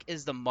Brissac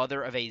is the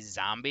mother of a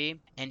zombie,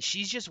 and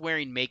she's just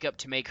wearing makeup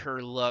to make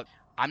her look,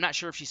 I'm not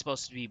sure if she's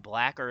supposed to be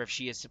black or if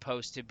she is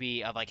supposed to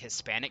be of like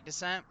Hispanic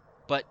descent,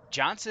 but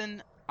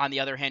Johnson, on the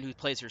other hand, who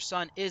plays her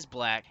son, is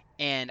black,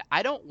 and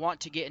I don't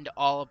want to get into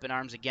all up in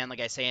arms again, like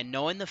I say, and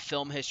knowing the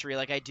film history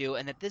like I do,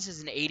 and that this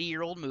is an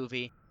 80-year-old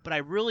movie, but I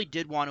really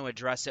did want to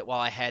address it while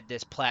I had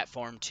this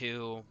platform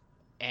to,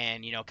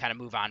 and, kind of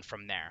move on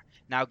from there.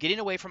 Now, getting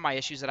away from my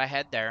issues that I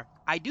had there,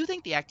 I do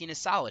think the acting is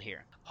solid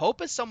here.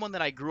 Hope is someone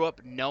that I grew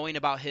up knowing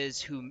about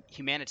his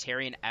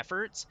humanitarian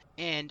efforts,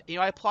 and,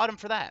 I applaud him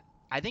for that.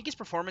 I think his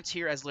performance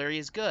here as Larry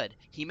is good.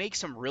 He makes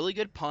some really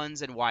good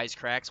puns and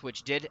wisecracks,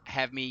 which did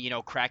have me,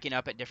 cracking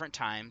up at different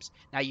times.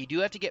 Now, you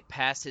do have to get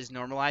past his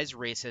normalized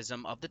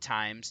racism of the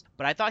times,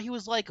 but I thought he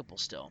was likable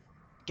still.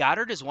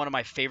 Goddard is one of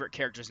my favorite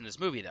characters in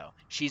this movie, though.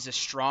 She's a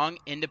strong,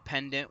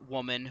 independent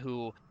woman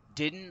who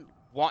didn't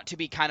want to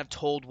be kind of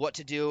told what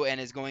to do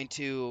and is going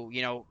to,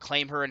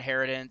 claim her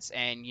inheritance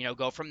and,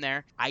 go from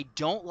there. I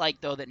don't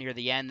like, though, that near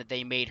the end that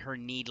they made her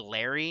need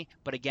Larry,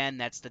 but again,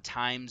 that's the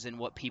times and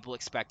what people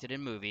expected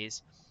in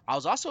movies. I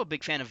was also a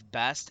big fan of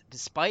Best,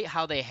 despite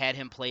how they had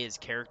him play his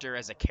character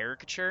as a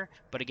caricature,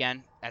 but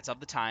again, that's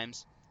of the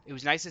times. It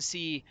was nice to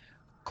see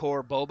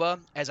Kor Boba,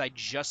 as I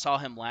just saw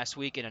him last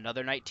week in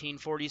another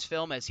 1940s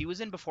film, as he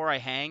was in Before I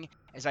Hang,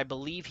 as I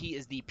believe he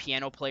is the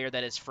piano player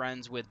that is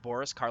friends with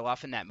Boris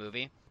Karloff in that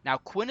movie. Now,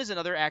 Quinn is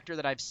another actor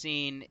that I've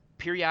seen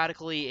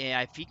periodically in,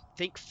 I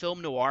think,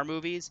 film noir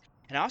movies,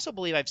 and I also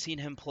believe I've seen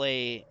him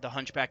play the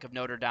Hunchback of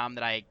Notre Dame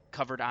that I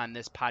covered on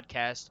this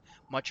podcast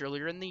much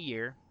earlier in the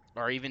year,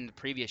 or even the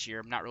previous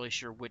year. I'm not really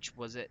sure which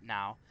was it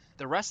now.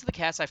 The rest of the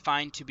cast I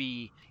find to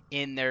be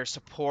in their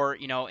support,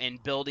 in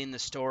building the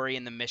story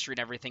and the mystery and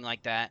everything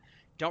like that.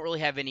 Don't really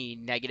have any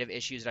negative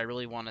issues that I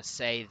really want to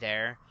say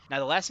there. Now,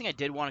 the last thing I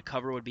did want to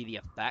cover would be the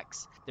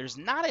effects. There's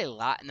not a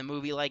lot in the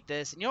movie like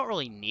this, and you don't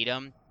really need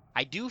them.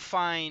 I do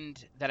find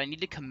that I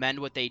need to commend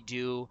what they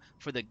do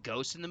for the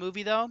ghost in the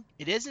movie, though.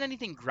 It isn't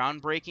anything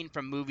groundbreaking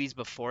from movies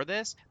before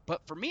this,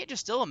 but for me, it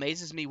just still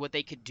amazes me what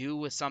they could do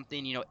with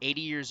something,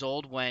 80 years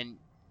old when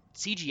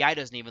CGI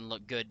doesn't even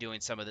look good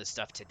doing some of this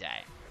stuff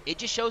today. It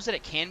just shows that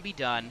it can be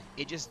done.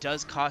 It just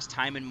does cost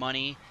time and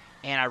money.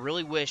 And I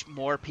really wish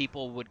more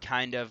people would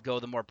kind of go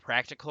the more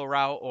practical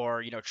route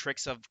or,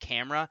 tricks of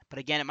camera. But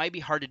again, it might be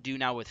hard to do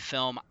now with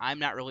film. I'm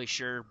not really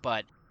sure,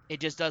 but it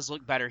just does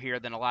look better here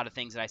than a lot of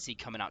things that I see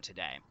coming out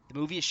today. The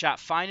movie is shot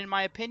fine in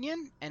my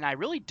opinion, and I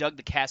really dug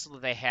the castle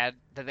that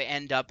they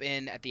end up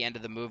in at the end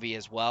of the movie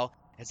as well,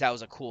 as that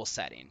was a cool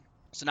setting.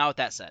 So now with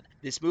that said,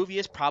 this movie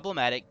is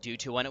problematic due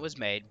to when it was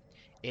made.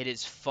 It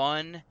is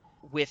fun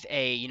with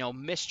a,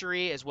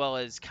 mystery as well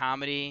as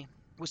comedy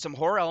with some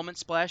horror elements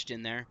splashed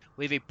in there.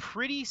 We have a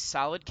pretty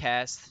solid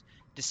cast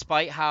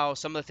despite how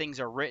some of the things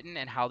are written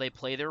and how they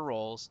play their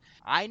roles.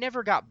 I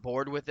never got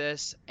bored with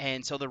this,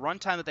 and so the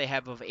runtime that they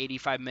have of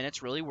 85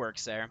 minutes really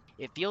works there.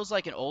 It feels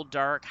like an old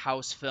dark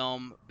house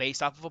film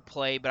based off of a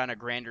play but on a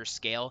grander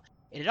scale.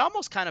 And it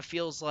almost kind of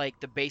feels like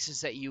the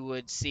basis that you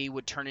would see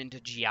would turn into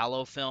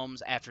Giallo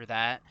films after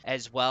that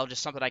as well.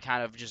 Just something I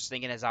kind of just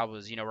thinking as I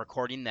was,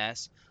 recording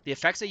this. The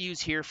effects they use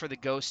here for the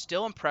ghost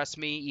still impress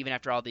me even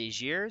after all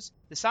these years.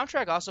 The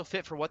soundtrack also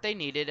fit for what they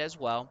needed as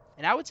well.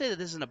 And I would say that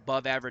this is an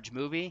above average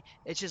movie.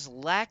 It's just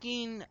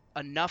lacking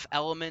enough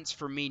elements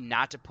for me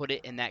not to put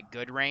it in that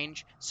good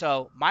range.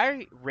 So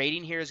my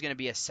rating here is going to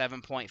be a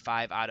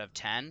 7.5 out of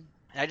 10.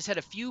 And I just had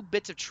a few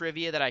bits of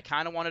trivia that I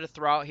kind of wanted to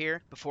throw out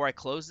here before I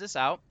close this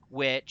out,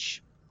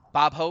 which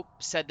Bob Hope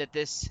said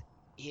that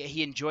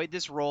he enjoyed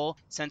this role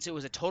since it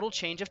was a total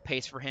change of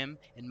pace for him.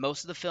 In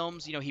most of the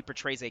films, he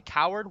portrays a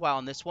coward, while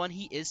in this one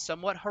he is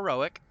somewhat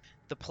heroic.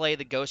 The play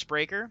The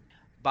Ghostbreaker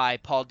by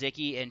Paul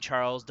Dickey and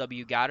Charles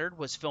W. Goddard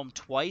was filmed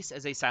twice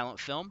as a silent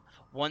film,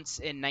 once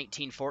in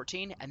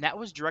 1914, and that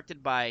was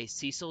directed by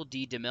Cecil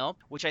D. DeMille,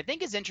 which I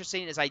think is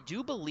interesting as I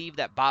do believe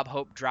that Bob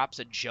Hope drops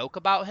a joke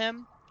about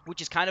him, which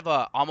is kind of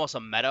almost a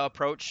meta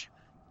approach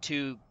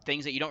to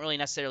things that you don't really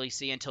necessarily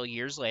see until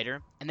years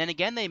later. And then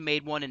again, they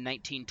made one in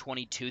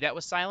 1922 that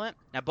was silent.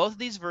 Now, both of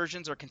these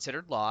versions are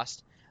considered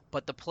lost,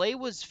 but the play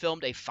was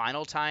filmed a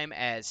final time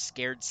as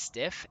Scared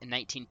Stiff in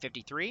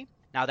 1953.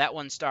 Now, that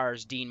one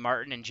stars Dean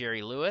Martin and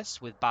Jerry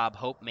Lewis, with Bob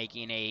Hope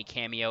making a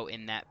cameo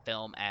in that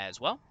film as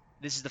well.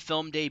 This is the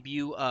film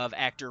debut of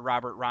actor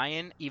Robert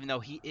Ryan, even though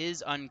he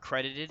is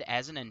uncredited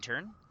as an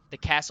intern. The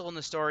castle in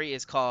the story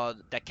is called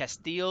the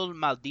Castillo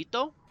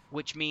Maldito,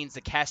 which means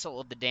the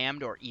Castle of the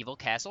Damned or Evil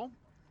Castle.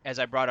 As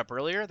I brought up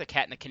earlier, The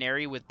Cat and the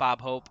Canary with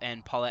Bob Hope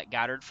and Paulette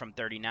Goddard from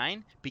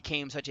 39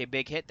 became such a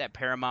big hit that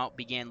Paramount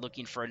began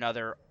looking for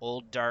another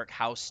old dark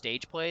house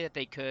stage play that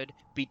they could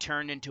be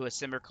turned into a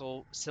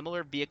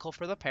similar vehicle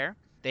for the pair.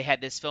 They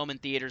had this film in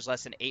theaters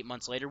less than 8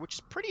 months later, which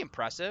is pretty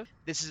impressive.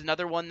 This is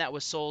another one that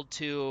was sold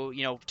to,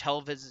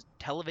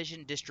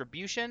 television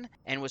distribution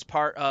and was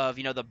part of,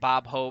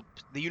 the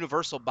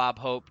Universal Bob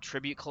Hope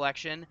tribute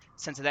collection.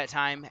 Since at that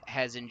time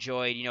has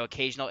enjoyed,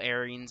 occasional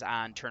airings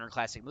on Turner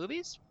Classic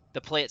Movies.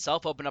 The play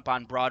itself opened up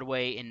on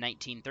Broadway in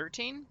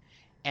 1913,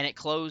 and it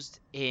closed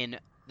in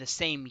the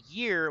same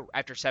year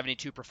after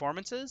 72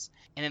 performances.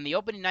 And then the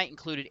opening night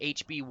included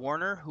H.B.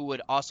 Warner, who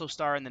would also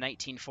star in the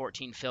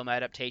 1914 film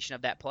adaptation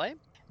of that play.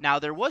 Now,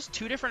 there was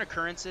two different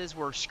occurrences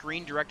where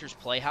Screen Directors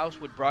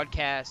Playhouse would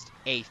broadcast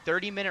a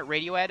 30-minute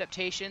radio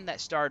adaptation that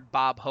starred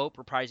Bob Hope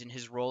reprising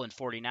his role in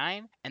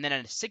 49, and then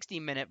a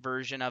 60-minute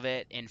version of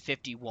it in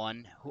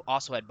 51, who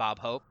also had Bob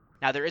Hope.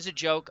 Now, there is a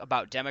joke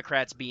about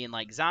Democrats being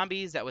like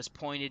zombies that was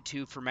pointed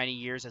to for many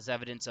years as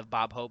evidence of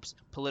Bob Hope's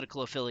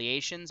political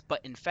affiliations,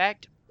 but in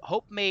fact,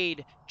 Hope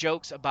made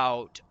jokes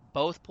about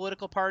both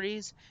political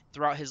parties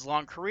throughout his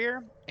long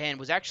career and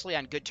was actually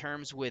on good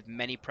terms with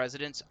many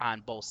presidents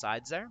on both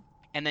sides there.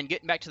 And then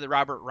getting back to the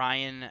Robert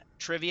Ryan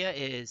trivia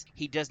is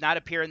he does not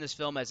appear in this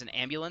film as an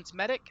ambulance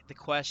medic.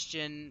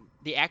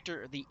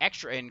 The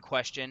extra in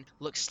question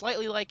looks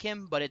slightly like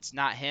him, but it's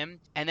not him.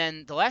 And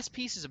then the last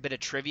piece is a bit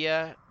of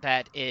trivia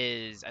that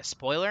is a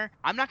spoiler.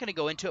 I'm not going to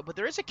go into it, but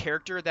there is a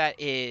character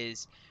that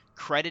is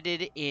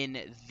credited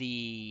in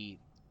the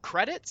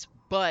credits,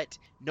 but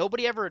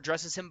nobody ever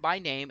addresses him by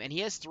name, and he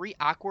has 3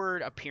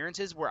 awkward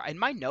appearances where in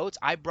my notes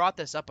I brought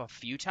this up a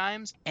few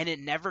times and it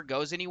never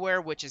goes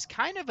anywhere, which is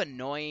kind of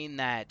annoying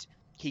that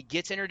he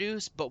gets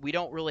introduced but we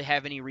don't really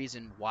have any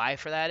reason why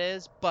for that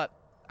is, but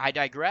I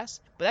digress.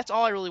 But that's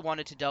all I really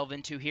wanted to delve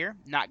into here.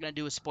 Not going to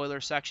do a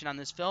spoiler section on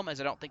this film as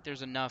I don't think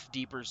there's enough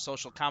deeper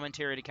social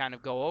commentary to kind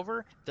of go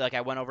over. I feel like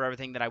I went over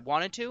everything that I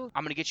wanted to.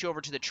 I'm going to get you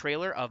over to the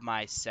trailer of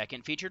my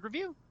second featured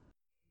review.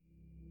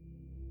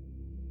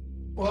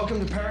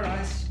 Welcome to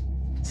paradise.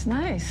 It's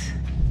nice.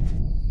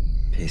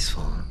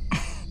 Peaceful.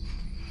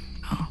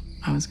 Oh,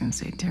 I was gonna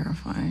say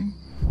terrifying.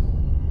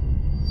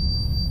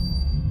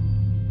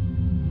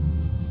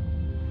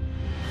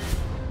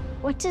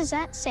 What does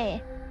that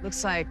say?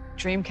 Looks like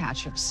dream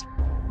catchers.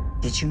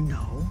 Did you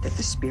know that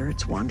the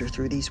spirits wander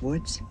through these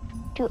woods?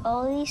 Do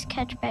all these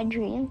catch bad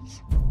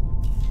dreams?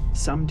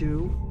 Some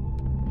do.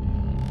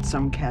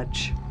 Some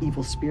catch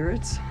evil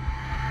spirits.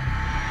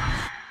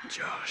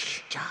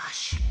 Josh.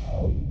 Josh.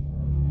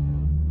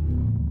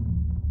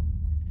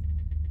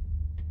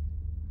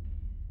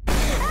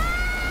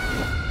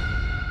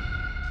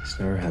 He's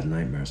never had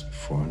nightmares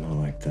before, not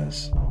like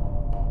this.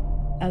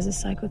 As a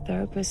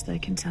psychotherapist, I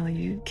can tell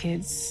you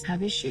kids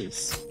have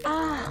issues.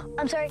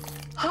 I'm sorry.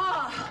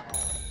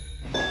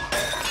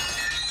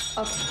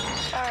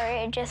 Sorry,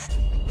 I'm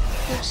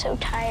so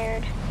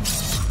tired.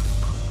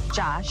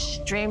 Josh,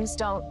 dreams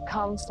don't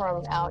come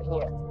from out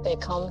here. They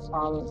come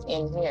from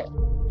in here.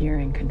 You're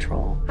in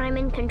control. I'm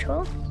in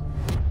control.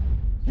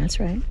 That's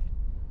right.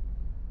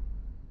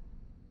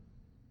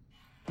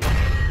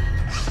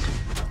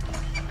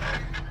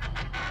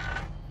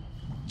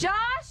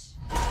 Josh!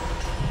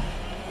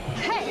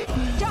 Hey,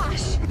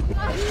 Josh!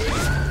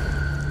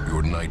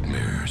 Your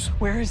nightmares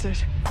Where is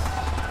it?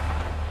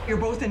 You're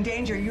both in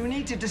danger. You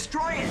need to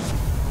destroy it.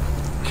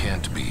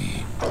 can't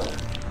be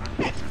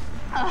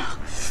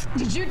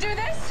Did you do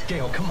this?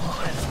 Gail, come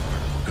on.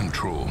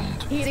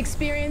 controlled. He's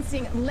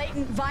experiencing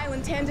latent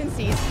violent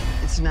tendencies.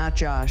 It's not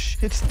Josh.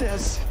 It's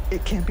this.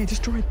 It can't be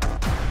destroyed.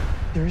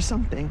 There is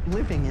something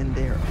living in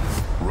there.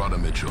 Rhoda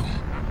Mitchell,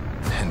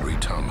 Henry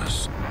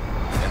Thomas,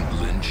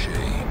 and Lynn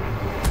Shay.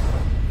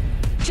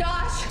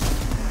 Josh!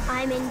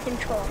 I'm in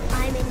control.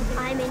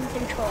 I'm in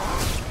control.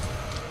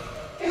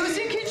 Who's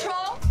in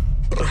control?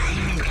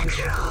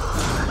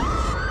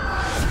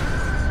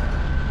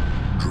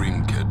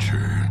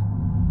 Dreamcatcher.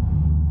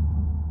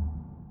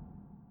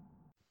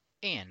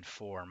 And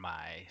for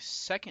my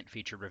second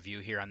featured review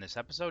here on this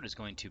episode is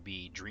going to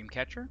be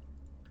Dreamcatcher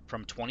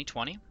from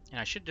 2020. And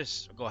I should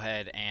just go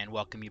ahead and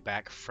welcome you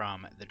back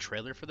from the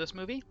trailer for this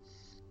movie.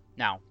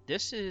 Now,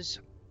 this is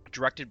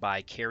directed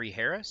by Carrie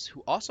Harris,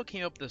 who also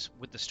came up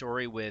with the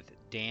story with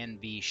Dan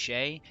V.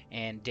 Shea,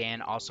 and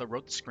Dan also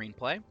wrote the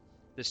screenplay.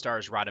 This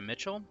stars Rhoda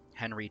Mitchell,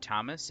 Henry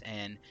Thomas,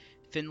 and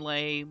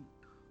Finlay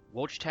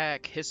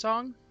Wojciech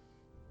Hisong.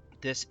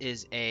 This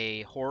is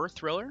a horror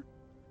thriller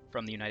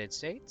from the United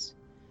States.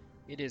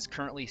 It is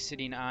currently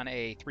sitting on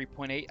a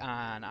 3.8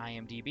 on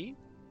IMDb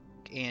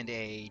and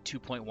a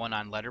 2.1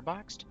 on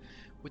Letterboxd,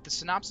 with the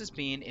synopsis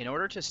being, in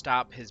order to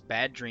stop his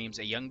bad dreams,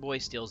 a young boy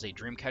steals a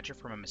dream catcher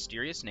from a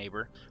mysterious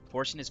neighbor,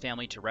 forcing his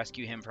family to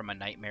rescue him from a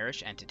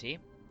nightmarish entity.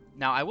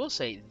 Now, I will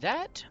say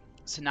that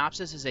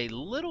synopsis is a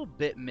little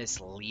bit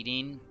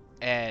misleading,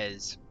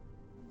 as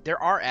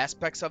there are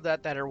aspects of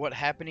that are what's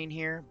happening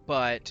here,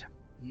 but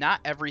not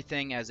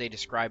everything as they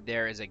describe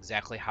there is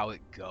exactly how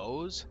it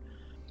goes.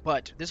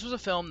 But this was a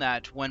film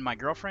that when my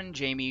girlfriend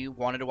Jamie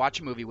wanted to watch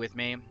a movie with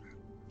me,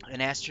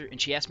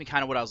 and she asked me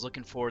kind of what I was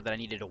looking for that I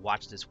needed to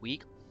watch this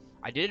week,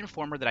 I did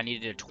inform her that I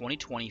needed a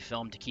 2020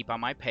 film to keep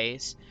on my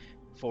pace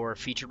for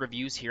featured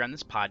reviews here on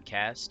this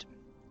podcast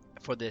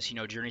for this,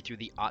 journey through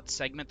the aughts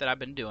segment that I've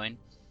been doing.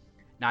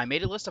 Now, I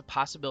made a list of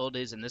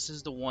possibilities, and this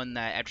is the one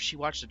that, after she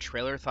watched the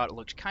trailer, thought it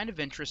looked kind of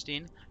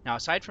interesting. Now,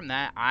 aside from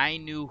that, I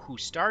knew who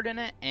starred in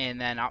it, and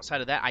then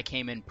outside of that, I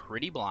came in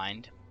pretty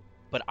blind.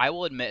 But I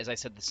will admit, as I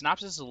said, the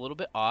synopsis is a little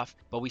bit off,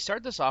 but we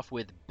start this off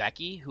with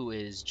Becky, who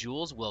is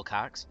Jules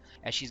Wilcox,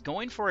 as she's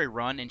going for a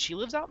run, and she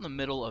lives out in the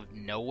middle of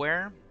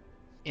nowhere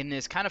in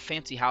this kind of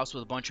fancy house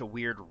with a bunch of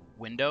weird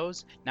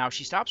windows. Now,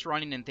 she stops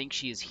running and thinks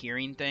she is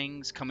hearing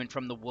things coming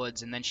from the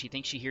woods, and then she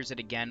thinks she hears it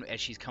again as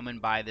she's coming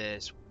by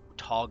this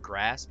tall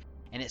grass,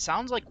 and it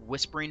sounds like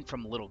whispering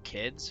from little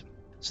kids.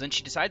 So then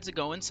she decides to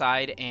go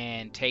inside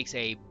and takes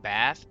a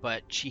bath,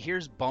 but she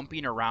hears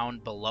bumping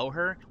around below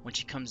her. When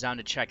she comes down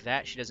to check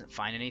that, she doesn't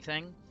find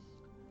anything.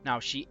 Now,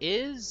 she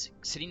is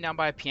sitting down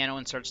by a piano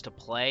and starts to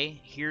play,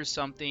 hears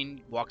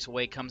something, walks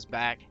away, comes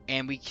back,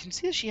 and we can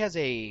see that she has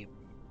a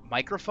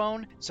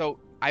microphone. So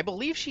I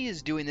believe she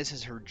is doing this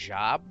as her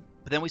job,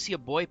 but then we see a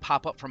boy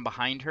pop up from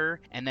behind her,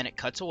 and then it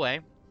cuts away.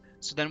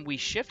 So then we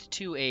shift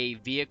to a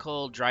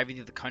vehicle driving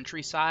through the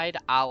countryside,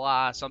 a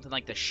la something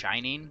like The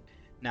Shining.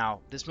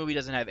 Now, this movie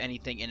doesn't have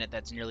anything in it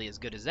that's nearly as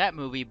good as that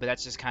movie, but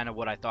that's just kind of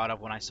what I thought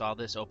of when I saw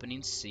this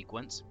opening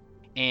sequence.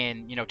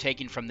 And,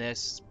 taking from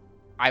this,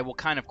 I will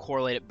kind of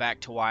correlate it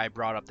back to why I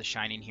brought up The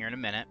Shining here in a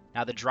minute.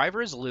 Now, the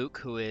driver is Luke,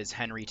 who is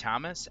Henry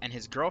Thomas, and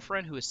his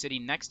girlfriend, who is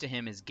sitting next to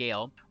him, is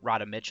Gail,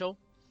 Rhoda Mitchell.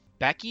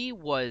 Becky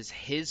was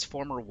his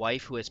former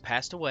wife who has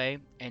passed away,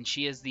 and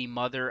she is the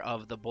mother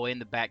of the boy in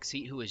the back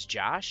seat, who is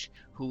Josh,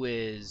 who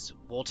is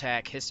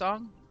Wojciech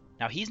Hisong.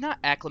 Now, he's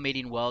not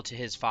acclimating well to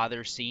his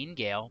father seeing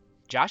Gail.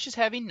 Josh is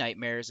having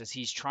nightmares as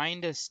he's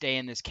trying to stay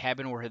in this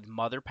cabin where his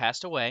mother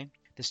passed away.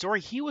 The story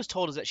he was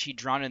told is that she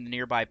drowned in the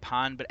nearby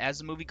pond, but as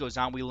the movie goes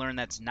on, we learn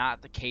that's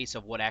not the case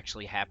of what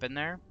actually happened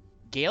there.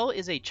 Gail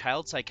is a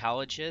child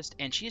psychologist,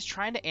 and she is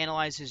trying to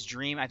analyze his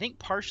dream, I think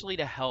partially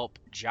to help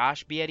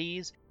Josh be at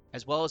ease,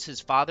 as well as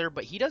his father,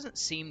 but he doesn't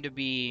seem to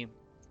be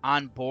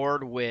on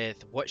board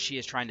with what she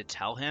is trying to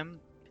tell him.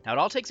 Now, it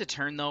all takes a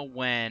turn, though,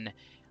 when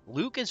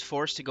Luke is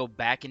forced to go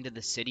back into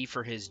the city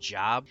for his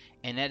job,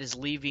 and that is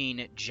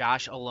leaving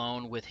Josh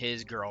alone with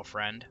his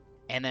girlfriend.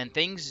 And then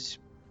things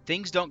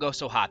don't go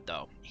so hot,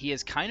 though. He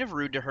is kind of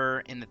rude to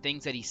her in the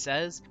things that he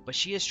says, but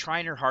she is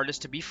trying her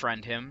hardest to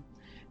befriend him.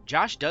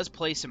 Josh does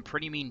play some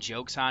pretty mean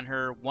jokes on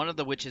her, one of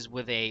the which is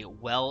with a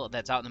well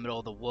that's out in the middle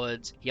of the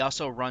woods. He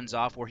also runs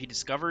off where he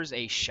discovers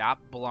a shop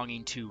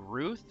belonging to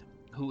Ruth,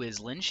 who is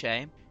Lin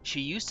Shaye.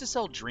 She used to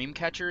sell dream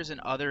catchers and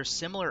other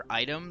similar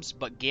items,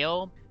 but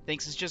Gale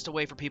thinks it's just a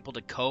way for people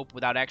to cope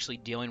without actually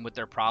dealing with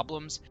their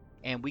problems.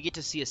 And we get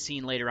to see a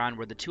scene later on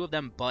where the two of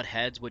them butt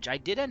heads, which I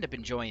did end up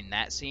enjoying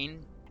that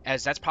scene,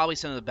 as that's probably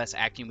some of the best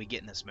acting we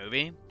get in this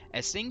movie.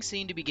 As things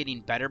seem to be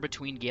getting better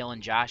between Gale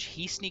and Josh,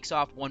 he sneaks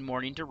off one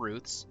morning to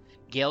Ruth's.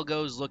 Gale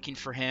goes looking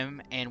for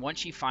him, and once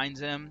she finds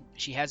him,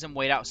 she has him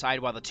wait outside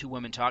while the two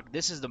women talk.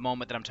 This is the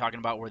moment that I'm talking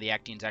about where the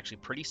acting is actually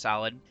pretty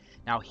solid.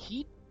 Now,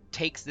 he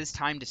takes this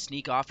time to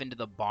sneak off into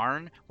the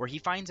barn where he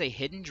finds a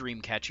hidden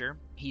dream catcher.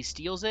 He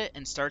steals it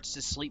and starts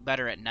to sleep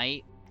better at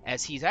night,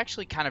 as he's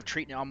actually kind of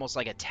treating it almost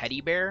like a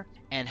teddy bear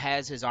and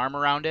has his arm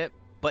around it.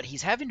 But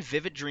he's having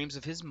vivid dreams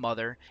of his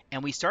mother,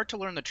 and we start to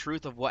learn the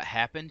truth of what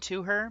happened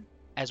to her,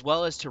 as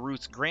well as to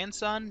Ruth's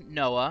grandson,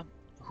 Noah,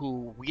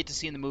 who we get to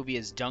see in the movie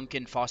as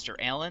Duncan Foster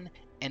Allen,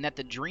 and that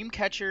the dream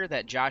catcher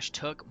that Josh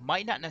took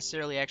might not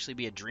necessarily actually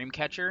be a dream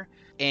catcher.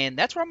 And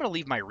that's where I'm going to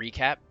leave my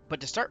recap.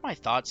 But to start my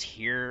thoughts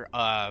here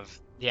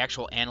of the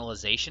actual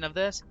analyzation of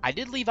this, I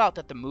did leave out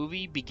that the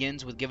movie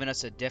begins with giving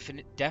us a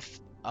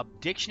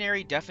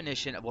dictionary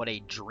definition of what a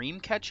dream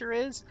catcher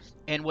is,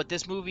 and what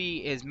this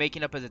movie is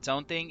making up as its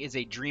own thing is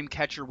a dream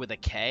catcher with a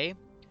K.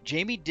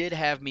 Jamie did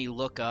have me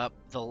look up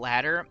the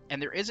latter,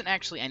 and there isn't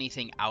actually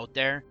anything out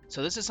there,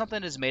 so this is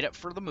something that is made up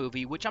for the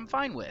movie, which I'm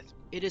fine with.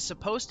 It is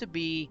supposed to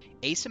be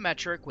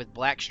asymmetric with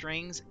black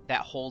strings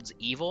that holds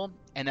evil,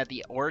 and that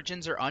the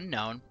origins are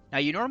unknown. Now,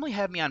 you normally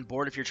have me on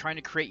board if you're trying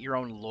to create your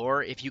own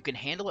lore, if you can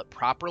handle it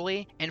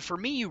properly, and for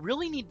me, you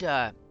really need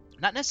to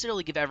not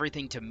necessarily give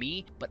everything to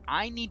me, but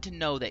I need to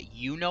know that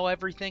you know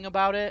everything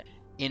about it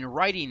in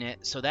writing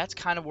it, so that's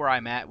kind of where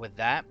I'm at with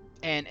that.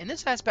 And in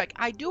this aspect,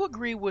 I do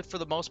agree with, for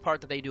the most part,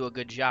 that they do a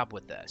good job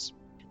with this.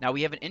 Now,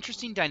 we have an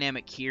interesting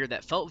dynamic here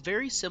that felt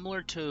very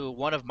similar to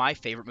one of my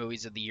favorite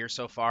movies of the year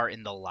so far,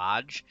 in The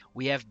Lodge.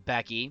 We have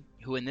Becky,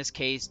 who in this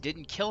case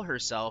didn't kill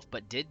herself,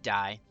 but did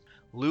die.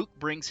 Luke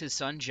brings his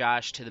son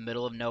Josh to the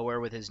middle of nowhere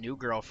with his new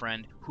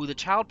girlfriend, who the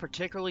child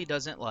particularly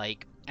doesn't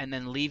like, and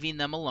then leaving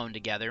them alone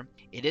together.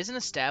 It isn't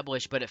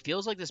established, but it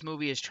feels like this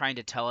movie is trying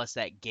to tell us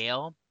that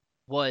Gale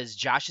was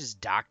Josh's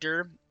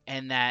doctor,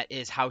 and that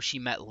is how she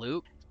met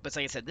Luke. But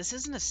like I said, this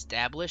isn't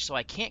established, so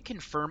I can't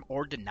confirm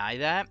or deny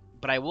that.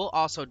 But I will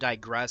also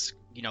digress,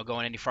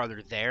 going any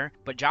farther there.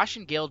 But Josh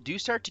and Gale do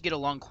start to get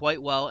along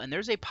quite well, and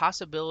there's a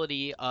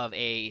possibility of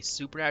a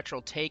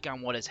supernatural take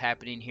on what is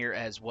happening here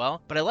as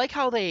well. But I like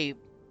how they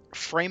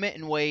frame it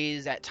in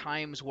ways at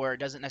times where it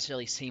doesn't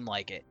necessarily seem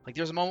like it. Like,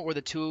 there's a moment where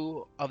the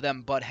two of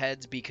them butt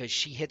heads because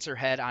she hits her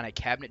head on a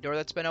cabinet door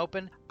that's been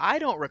open. I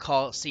don't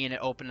recall seeing it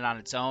open on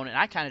its own, and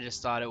I kind of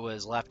just thought it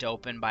was left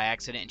open by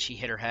accident and she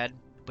hit her head.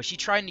 But she's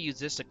trying to use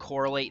this to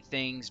correlate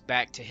things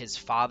back to his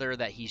father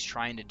that he's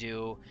trying to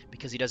do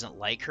because he doesn't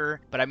like her.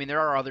 But I mean,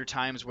 there are other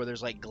times where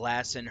there's like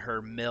glass in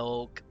her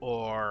milk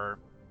or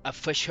a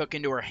fish hook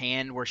into her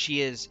hand where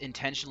she is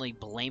intentionally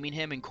blaming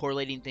him and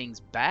correlating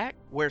things back,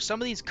 where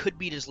some of these could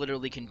be just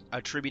literally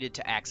attributed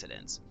to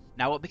accidents.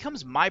 Now, what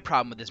becomes my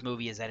problem with this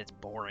movie is that it's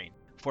boring.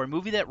 For a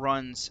movie that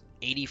runs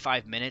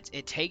 85 minutes,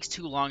 it takes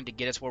too long to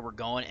get us where we're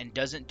going and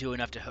doesn't do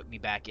enough to hook me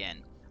back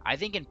in. I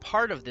think in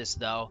part of this,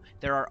 though,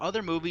 there are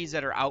other movies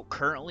that are out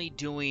currently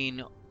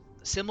doing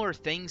similar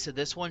things to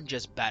this one,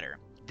 just better.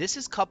 This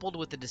is coupled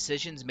with the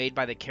decisions made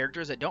by the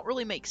characters that don't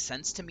really make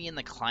sense to me in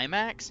the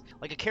climax.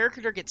 Like, a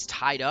character gets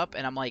tied up,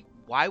 and I'm like,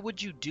 why would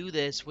you do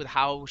this with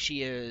how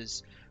she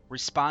is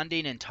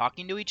responding and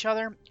talking to each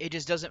other? It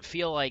just doesn't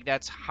feel like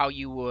that's how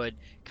you would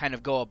kind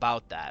of go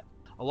about that.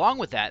 Along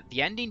with that,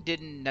 the ending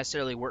didn't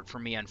necessarily work for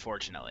me,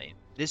 unfortunately.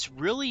 This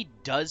really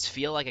does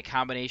feel like a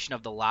combination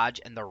of The Lodge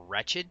and The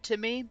Wretched to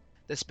me.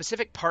 The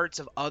specific parts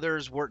of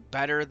others work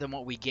better than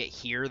what we get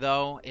here,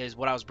 though, is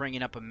what I was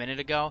bringing up a minute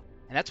ago.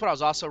 And that's what I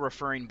was also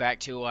referring back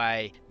to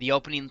why the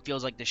opening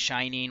feels like The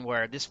Shining,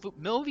 where this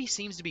movie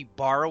seems to be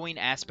borrowing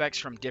aspects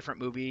from different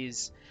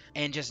movies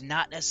and just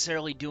not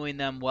necessarily doing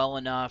them well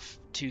enough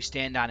to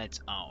stand on its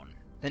own.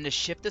 Then to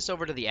shift this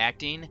over to the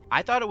acting,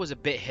 I thought it was a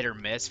bit hit or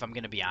miss, if I'm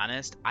going to be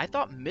honest. I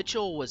thought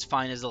Mitchell was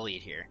fine as the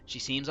lead here. She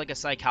seems like a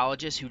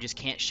psychologist who just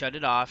can't shut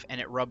it off,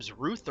 and it rubs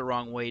Ruth the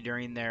wrong way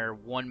during their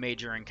one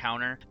major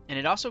encounter, and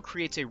it also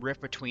creates a rift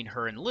between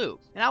her and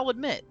Luke. And I'll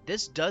admit,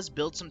 this does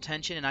build some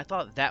tension, and I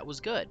thought that was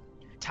good.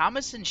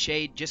 Thomas and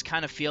Shade just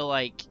kind of feel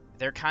like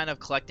they're kind of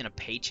collecting a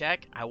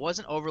paycheck. I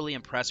wasn't overly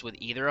impressed with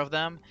either of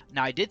them.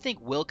 Now, I did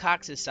think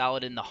Wilcox is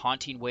solid in the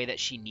haunting way that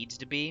she needs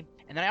to be.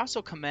 And then I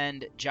also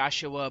commend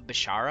Joshua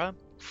Bishara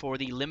for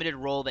the limited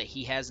role that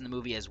he has in the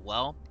movie as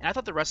well. And I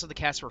thought the rest of the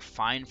cast were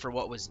fine for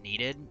what was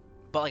needed.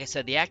 But like I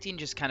said, the acting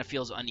just kind of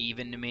feels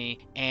uneven to me,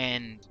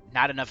 and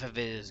not enough of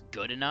it is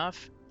good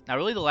enough. Now,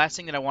 really the last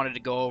thing that I wanted to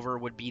go over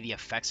would be the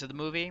effects of the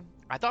movie.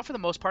 I thought for the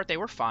most part they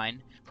were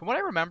fine. From what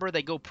I remember,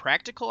 they go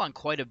practical on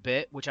quite a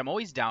bit, which I'm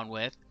always down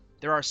with.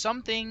 There are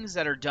some things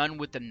that are done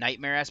with the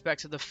nightmare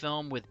aspects of the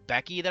film with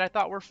Becky that I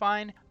thought were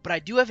fine, but I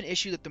do have an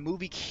issue that the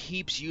movie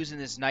keeps using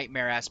this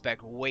nightmare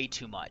aspect way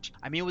too much.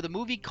 I mean, with a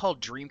movie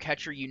called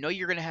Dreamcatcher, you know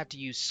you're going to have to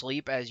use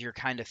sleep as your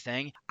kind of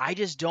thing. I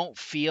just don't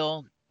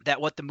feel that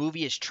what the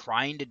movie is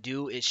trying to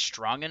do is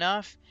strong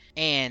enough,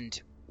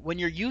 and when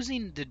you're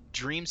using the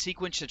dream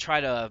sequence to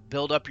try to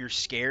build up your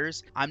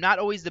scares, I'm not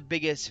always the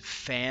biggest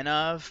fan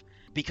of,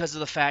 because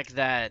of the fact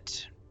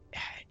that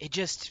it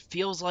just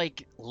feels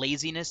like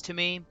laziness to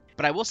me.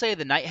 But I will say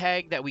the Night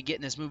Hag that we get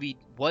in this movie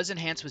was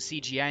enhanced with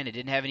CGI, and it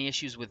didn't have any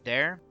issues with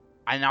there.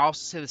 And I'll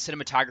also say the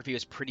cinematography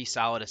was pretty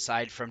solid,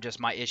 aside from just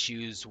my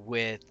issues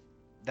with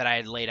that I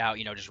had laid out,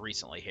 just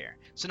recently here.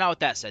 So now with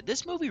that said,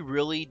 this movie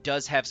really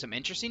does have some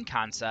interesting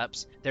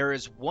concepts. There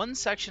is one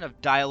section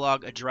of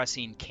dialogue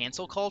addressing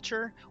cancel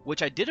culture,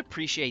 which I did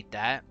appreciate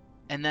that.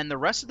 And then the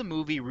rest of the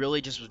movie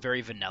really just was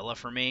very vanilla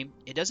for me.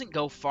 It doesn't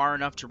go far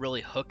enough to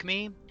really hook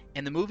me,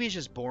 and the movie is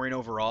just boring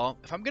overall.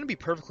 If I'm going to be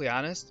perfectly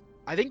honest,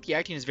 I think the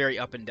acting is very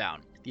up and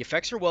down. The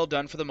effects are well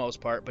done for the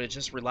most part, but it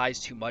just relies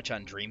too much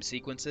on dream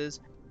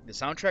sequences. The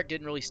soundtrack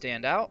didn't really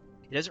stand out.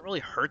 It doesn't really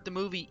hurt the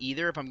movie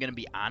either, if I'm going to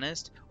be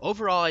honest.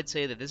 Overall, I'd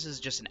say that this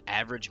is just an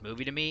average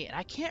movie to me, and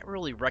I can't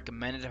really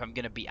recommend it if I'm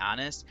going to be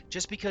honest,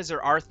 just because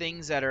there are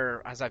things that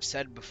are, as I've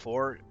said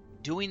before,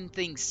 doing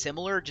things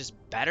similar, just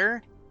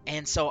better.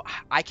 And so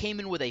I came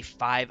in with a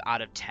 5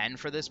 out of 10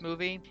 for this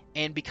movie,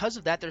 and because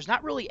of that, there's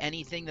not really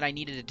anything that I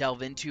needed to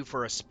delve into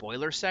for a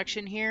spoiler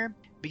section here,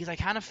 because I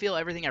kind of feel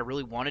everything I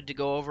really wanted to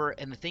go over,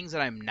 and the things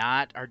that I'm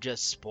not are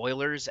just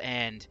spoilers,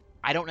 and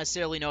I don't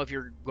necessarily know if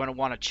you're going to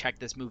want to check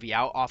this movie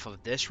out off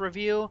of this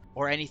review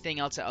or anything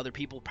else that other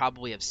people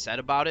probably have said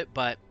about it,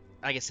 but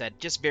like I said,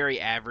 just very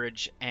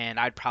average, and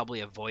I'd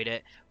probably avoid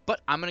it. But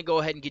I'm going to go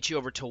ahead and get you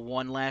over to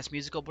one last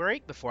musical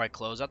break before I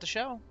close out the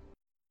show.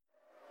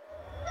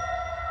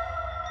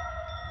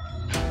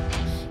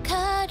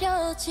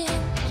 가려진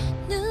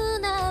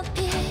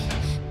눈앞이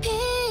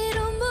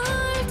피로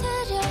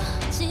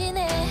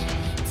물들여지네.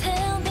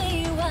 Tell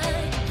me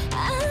why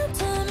I'm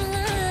too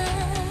blind.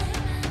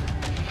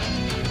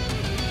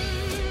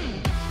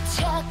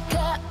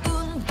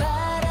 차가운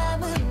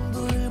바람은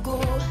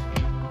불고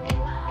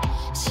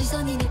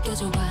시선이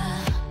느껴져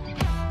와.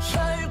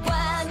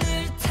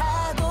 혈관을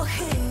타고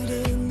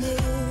흐르는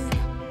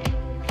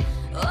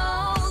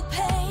Oh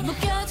pain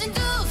묶여진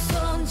두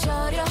손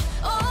저려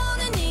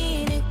오는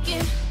이 느낌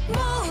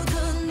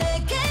모두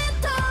내게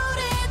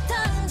돌에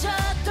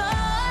던져도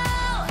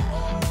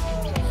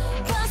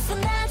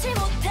벗어나지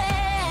못해.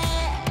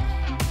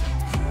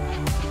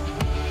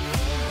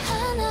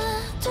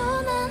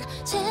 하나도 난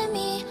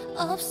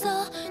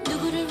재미없어.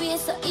 누구를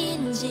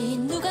위해서인지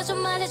누가 좀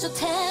말해줘.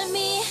 Tell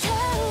me.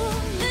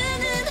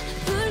 타오르는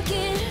불길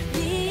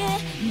위에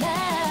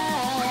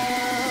now.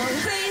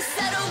 Please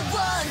I don't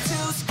want to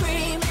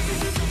scream.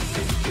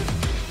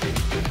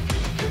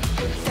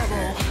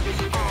 Double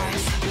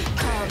eyes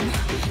come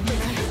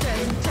눈을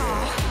뜬다.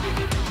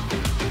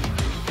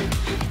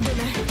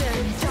 눈을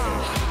뜬다.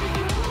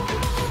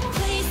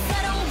 Please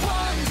I don't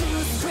want to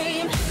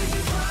scream.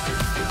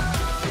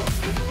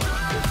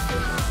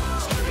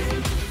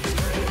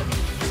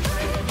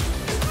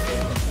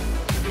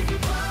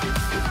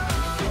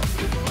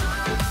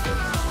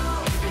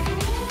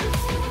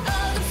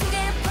 어둠속에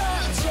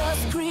퍼져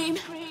scream.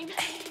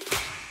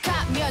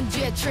 가면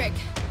뒤에 trick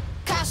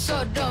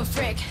가소로운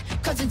freak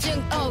커진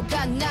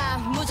증오가 나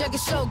무작위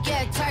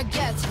속에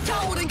target.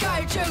 타오른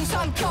갈증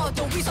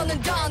삼켜도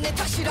위선은 다 내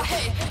탓이라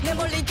해. 내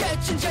멀리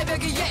겹친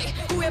절벽 위에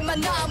후회만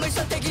남을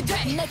선택이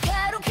돼.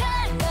 날카로운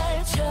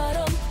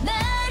날처럼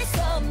날이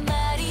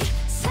선말이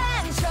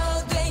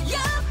상처되어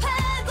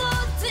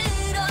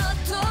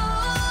파고들어도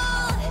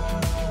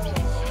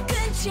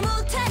끊지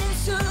못하는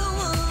숨.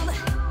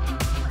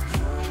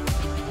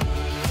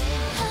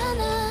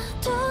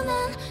 하나도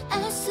난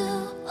알 수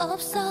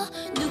없어.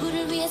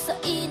 누구를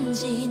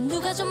위해서인지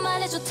누가 좀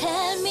말해줘.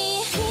 Tell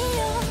me.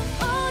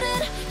 피어오른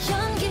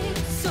연기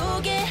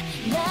속에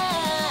나.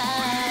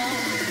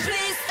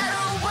 Please I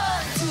don't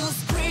want to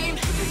scream.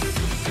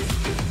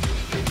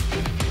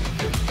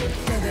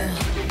 Double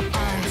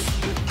eyes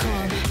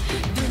come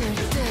눈을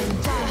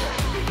뜬다.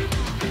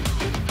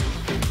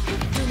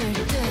 눈을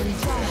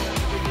뜬다.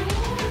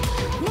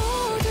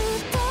 모두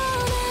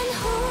떠난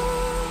후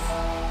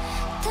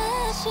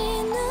다시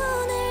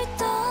눈을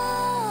떠.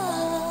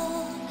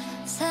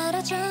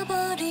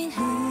 사라져버린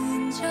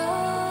흔적.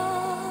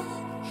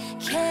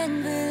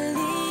 Can't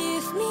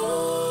believe me.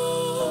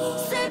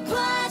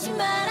 슬퍼하지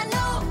마라.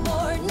 No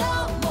more,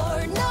 no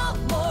more, no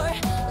more.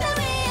 나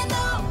위해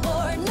no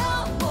more,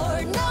 no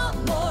more, no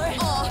more.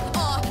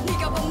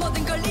 네가 본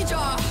모든 걸 잊어.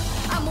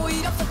 아무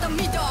일 없었던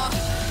믿어.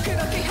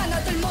 그렇게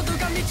하나들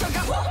모두가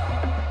미쳐가.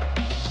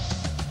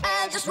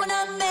 I just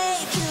wanna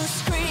make you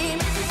scream.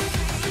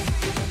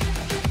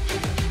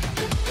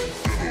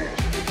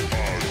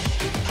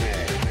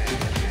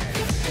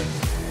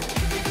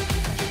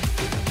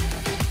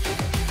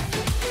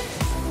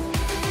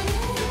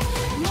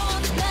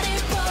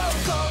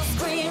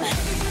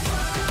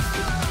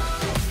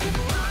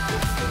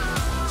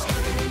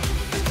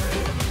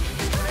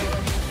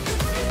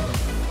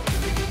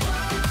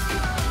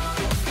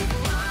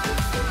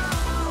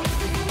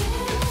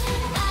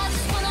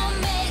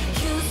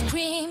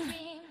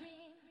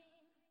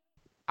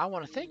 I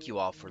want to thank you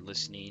all for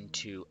listening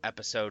to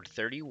episode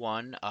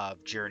 31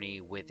 of Journey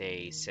with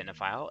a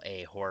Cinephile,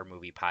 a horror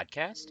movie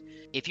podcast.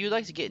 If you'd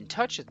like to get in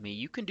touch with me,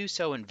 you can do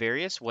so in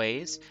various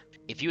ways.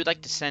 If you would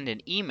like to send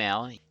an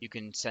email, you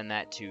can send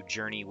that to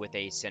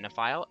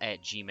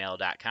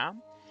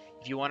journeywithacinephile@gmail.com.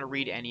 If you want to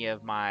read any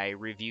of my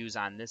reviews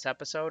on this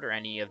episode or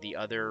any of the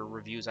other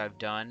reviews I've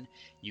done,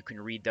 you can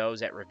read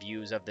those at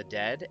Reviews of the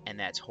Dead, and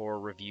that's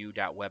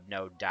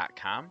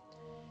horrorreview.webnode.com.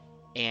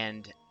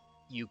 And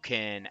you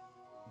can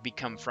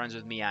become friends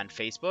with me on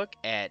Facebook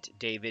at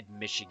David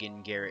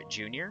Michigan Garrett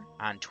Jr.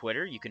 On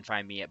Twitter, you can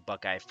find me at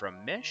Buckeye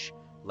from Mich.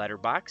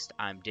 Letterboxd,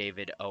 I'm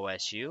David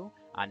OSU.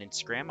 On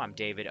Instagram, I'm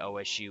David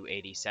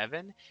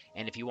OSU87.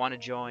 And if you want to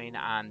join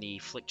on the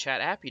Flick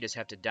Chat app, you just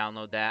have to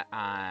download that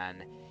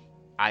on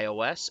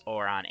iOS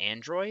or on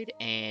Android,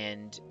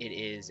 and it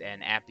is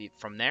an app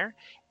from there.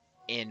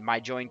 And my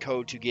join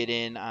code to get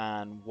in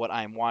on what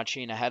I'm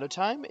watching ahead of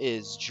time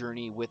is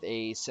Journey with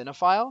a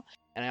Cinephile.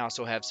 And I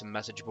also have some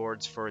message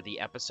boards for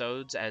the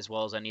episodes, as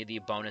well as any of the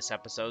bonus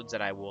episodes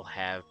that I will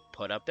have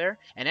put up there.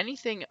 And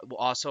anything will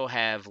also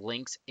have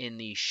links in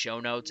the show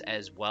notes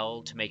as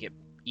well to make it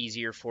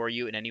easier for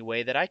you in any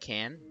way that I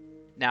can.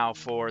 Now,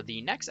 for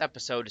the next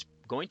episode, it's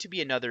going to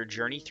be another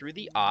Journey Through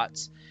the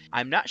Aughts.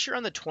 I'm not sure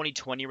on the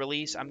 2020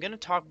 release. I'm going to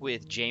talk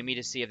with Jamie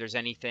to see if there's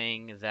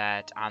anything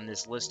that on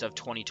this list of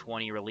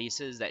 2020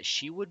 releases that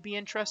she would be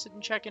interested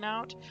in checking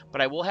out.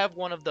 But I will have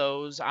one of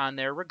those on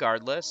there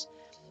regardless.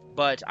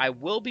 But I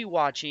will be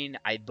watching,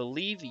 I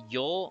believe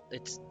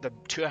it's the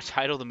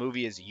title of the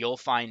movie is You'll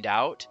Find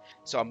Out.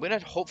 So I'm going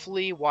to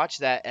hopefully watch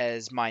that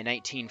as my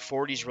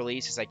 1940s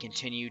release as I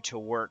continue to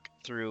work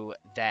through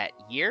that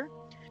year.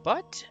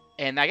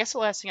 And I guess the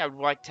last thing I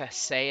would like to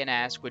say and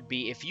ask would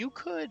be if you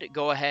could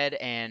go ahead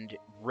and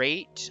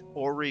rate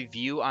or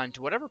review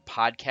onto whatever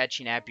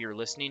podcatching app you're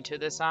listening to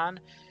this on,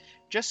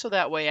 just so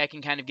that way I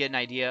can kind of get an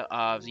idea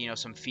of,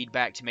 some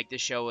feedback to make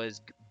this show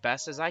as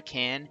best as I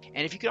can.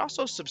 And if you could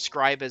also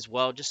subscribe as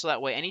well, just so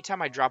that way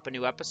anytime I drop a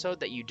new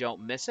episode that you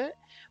don't miss it.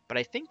 But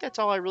I think that's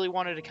all I really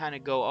wanted to kind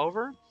of go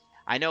over.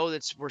 I know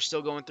that we're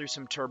still going through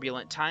some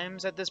turbulent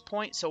times at this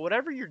point, so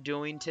whatever you're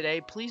doing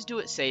today, please do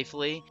it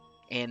safely.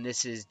 And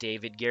this is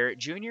David Garrett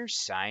Jr.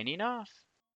 signing off.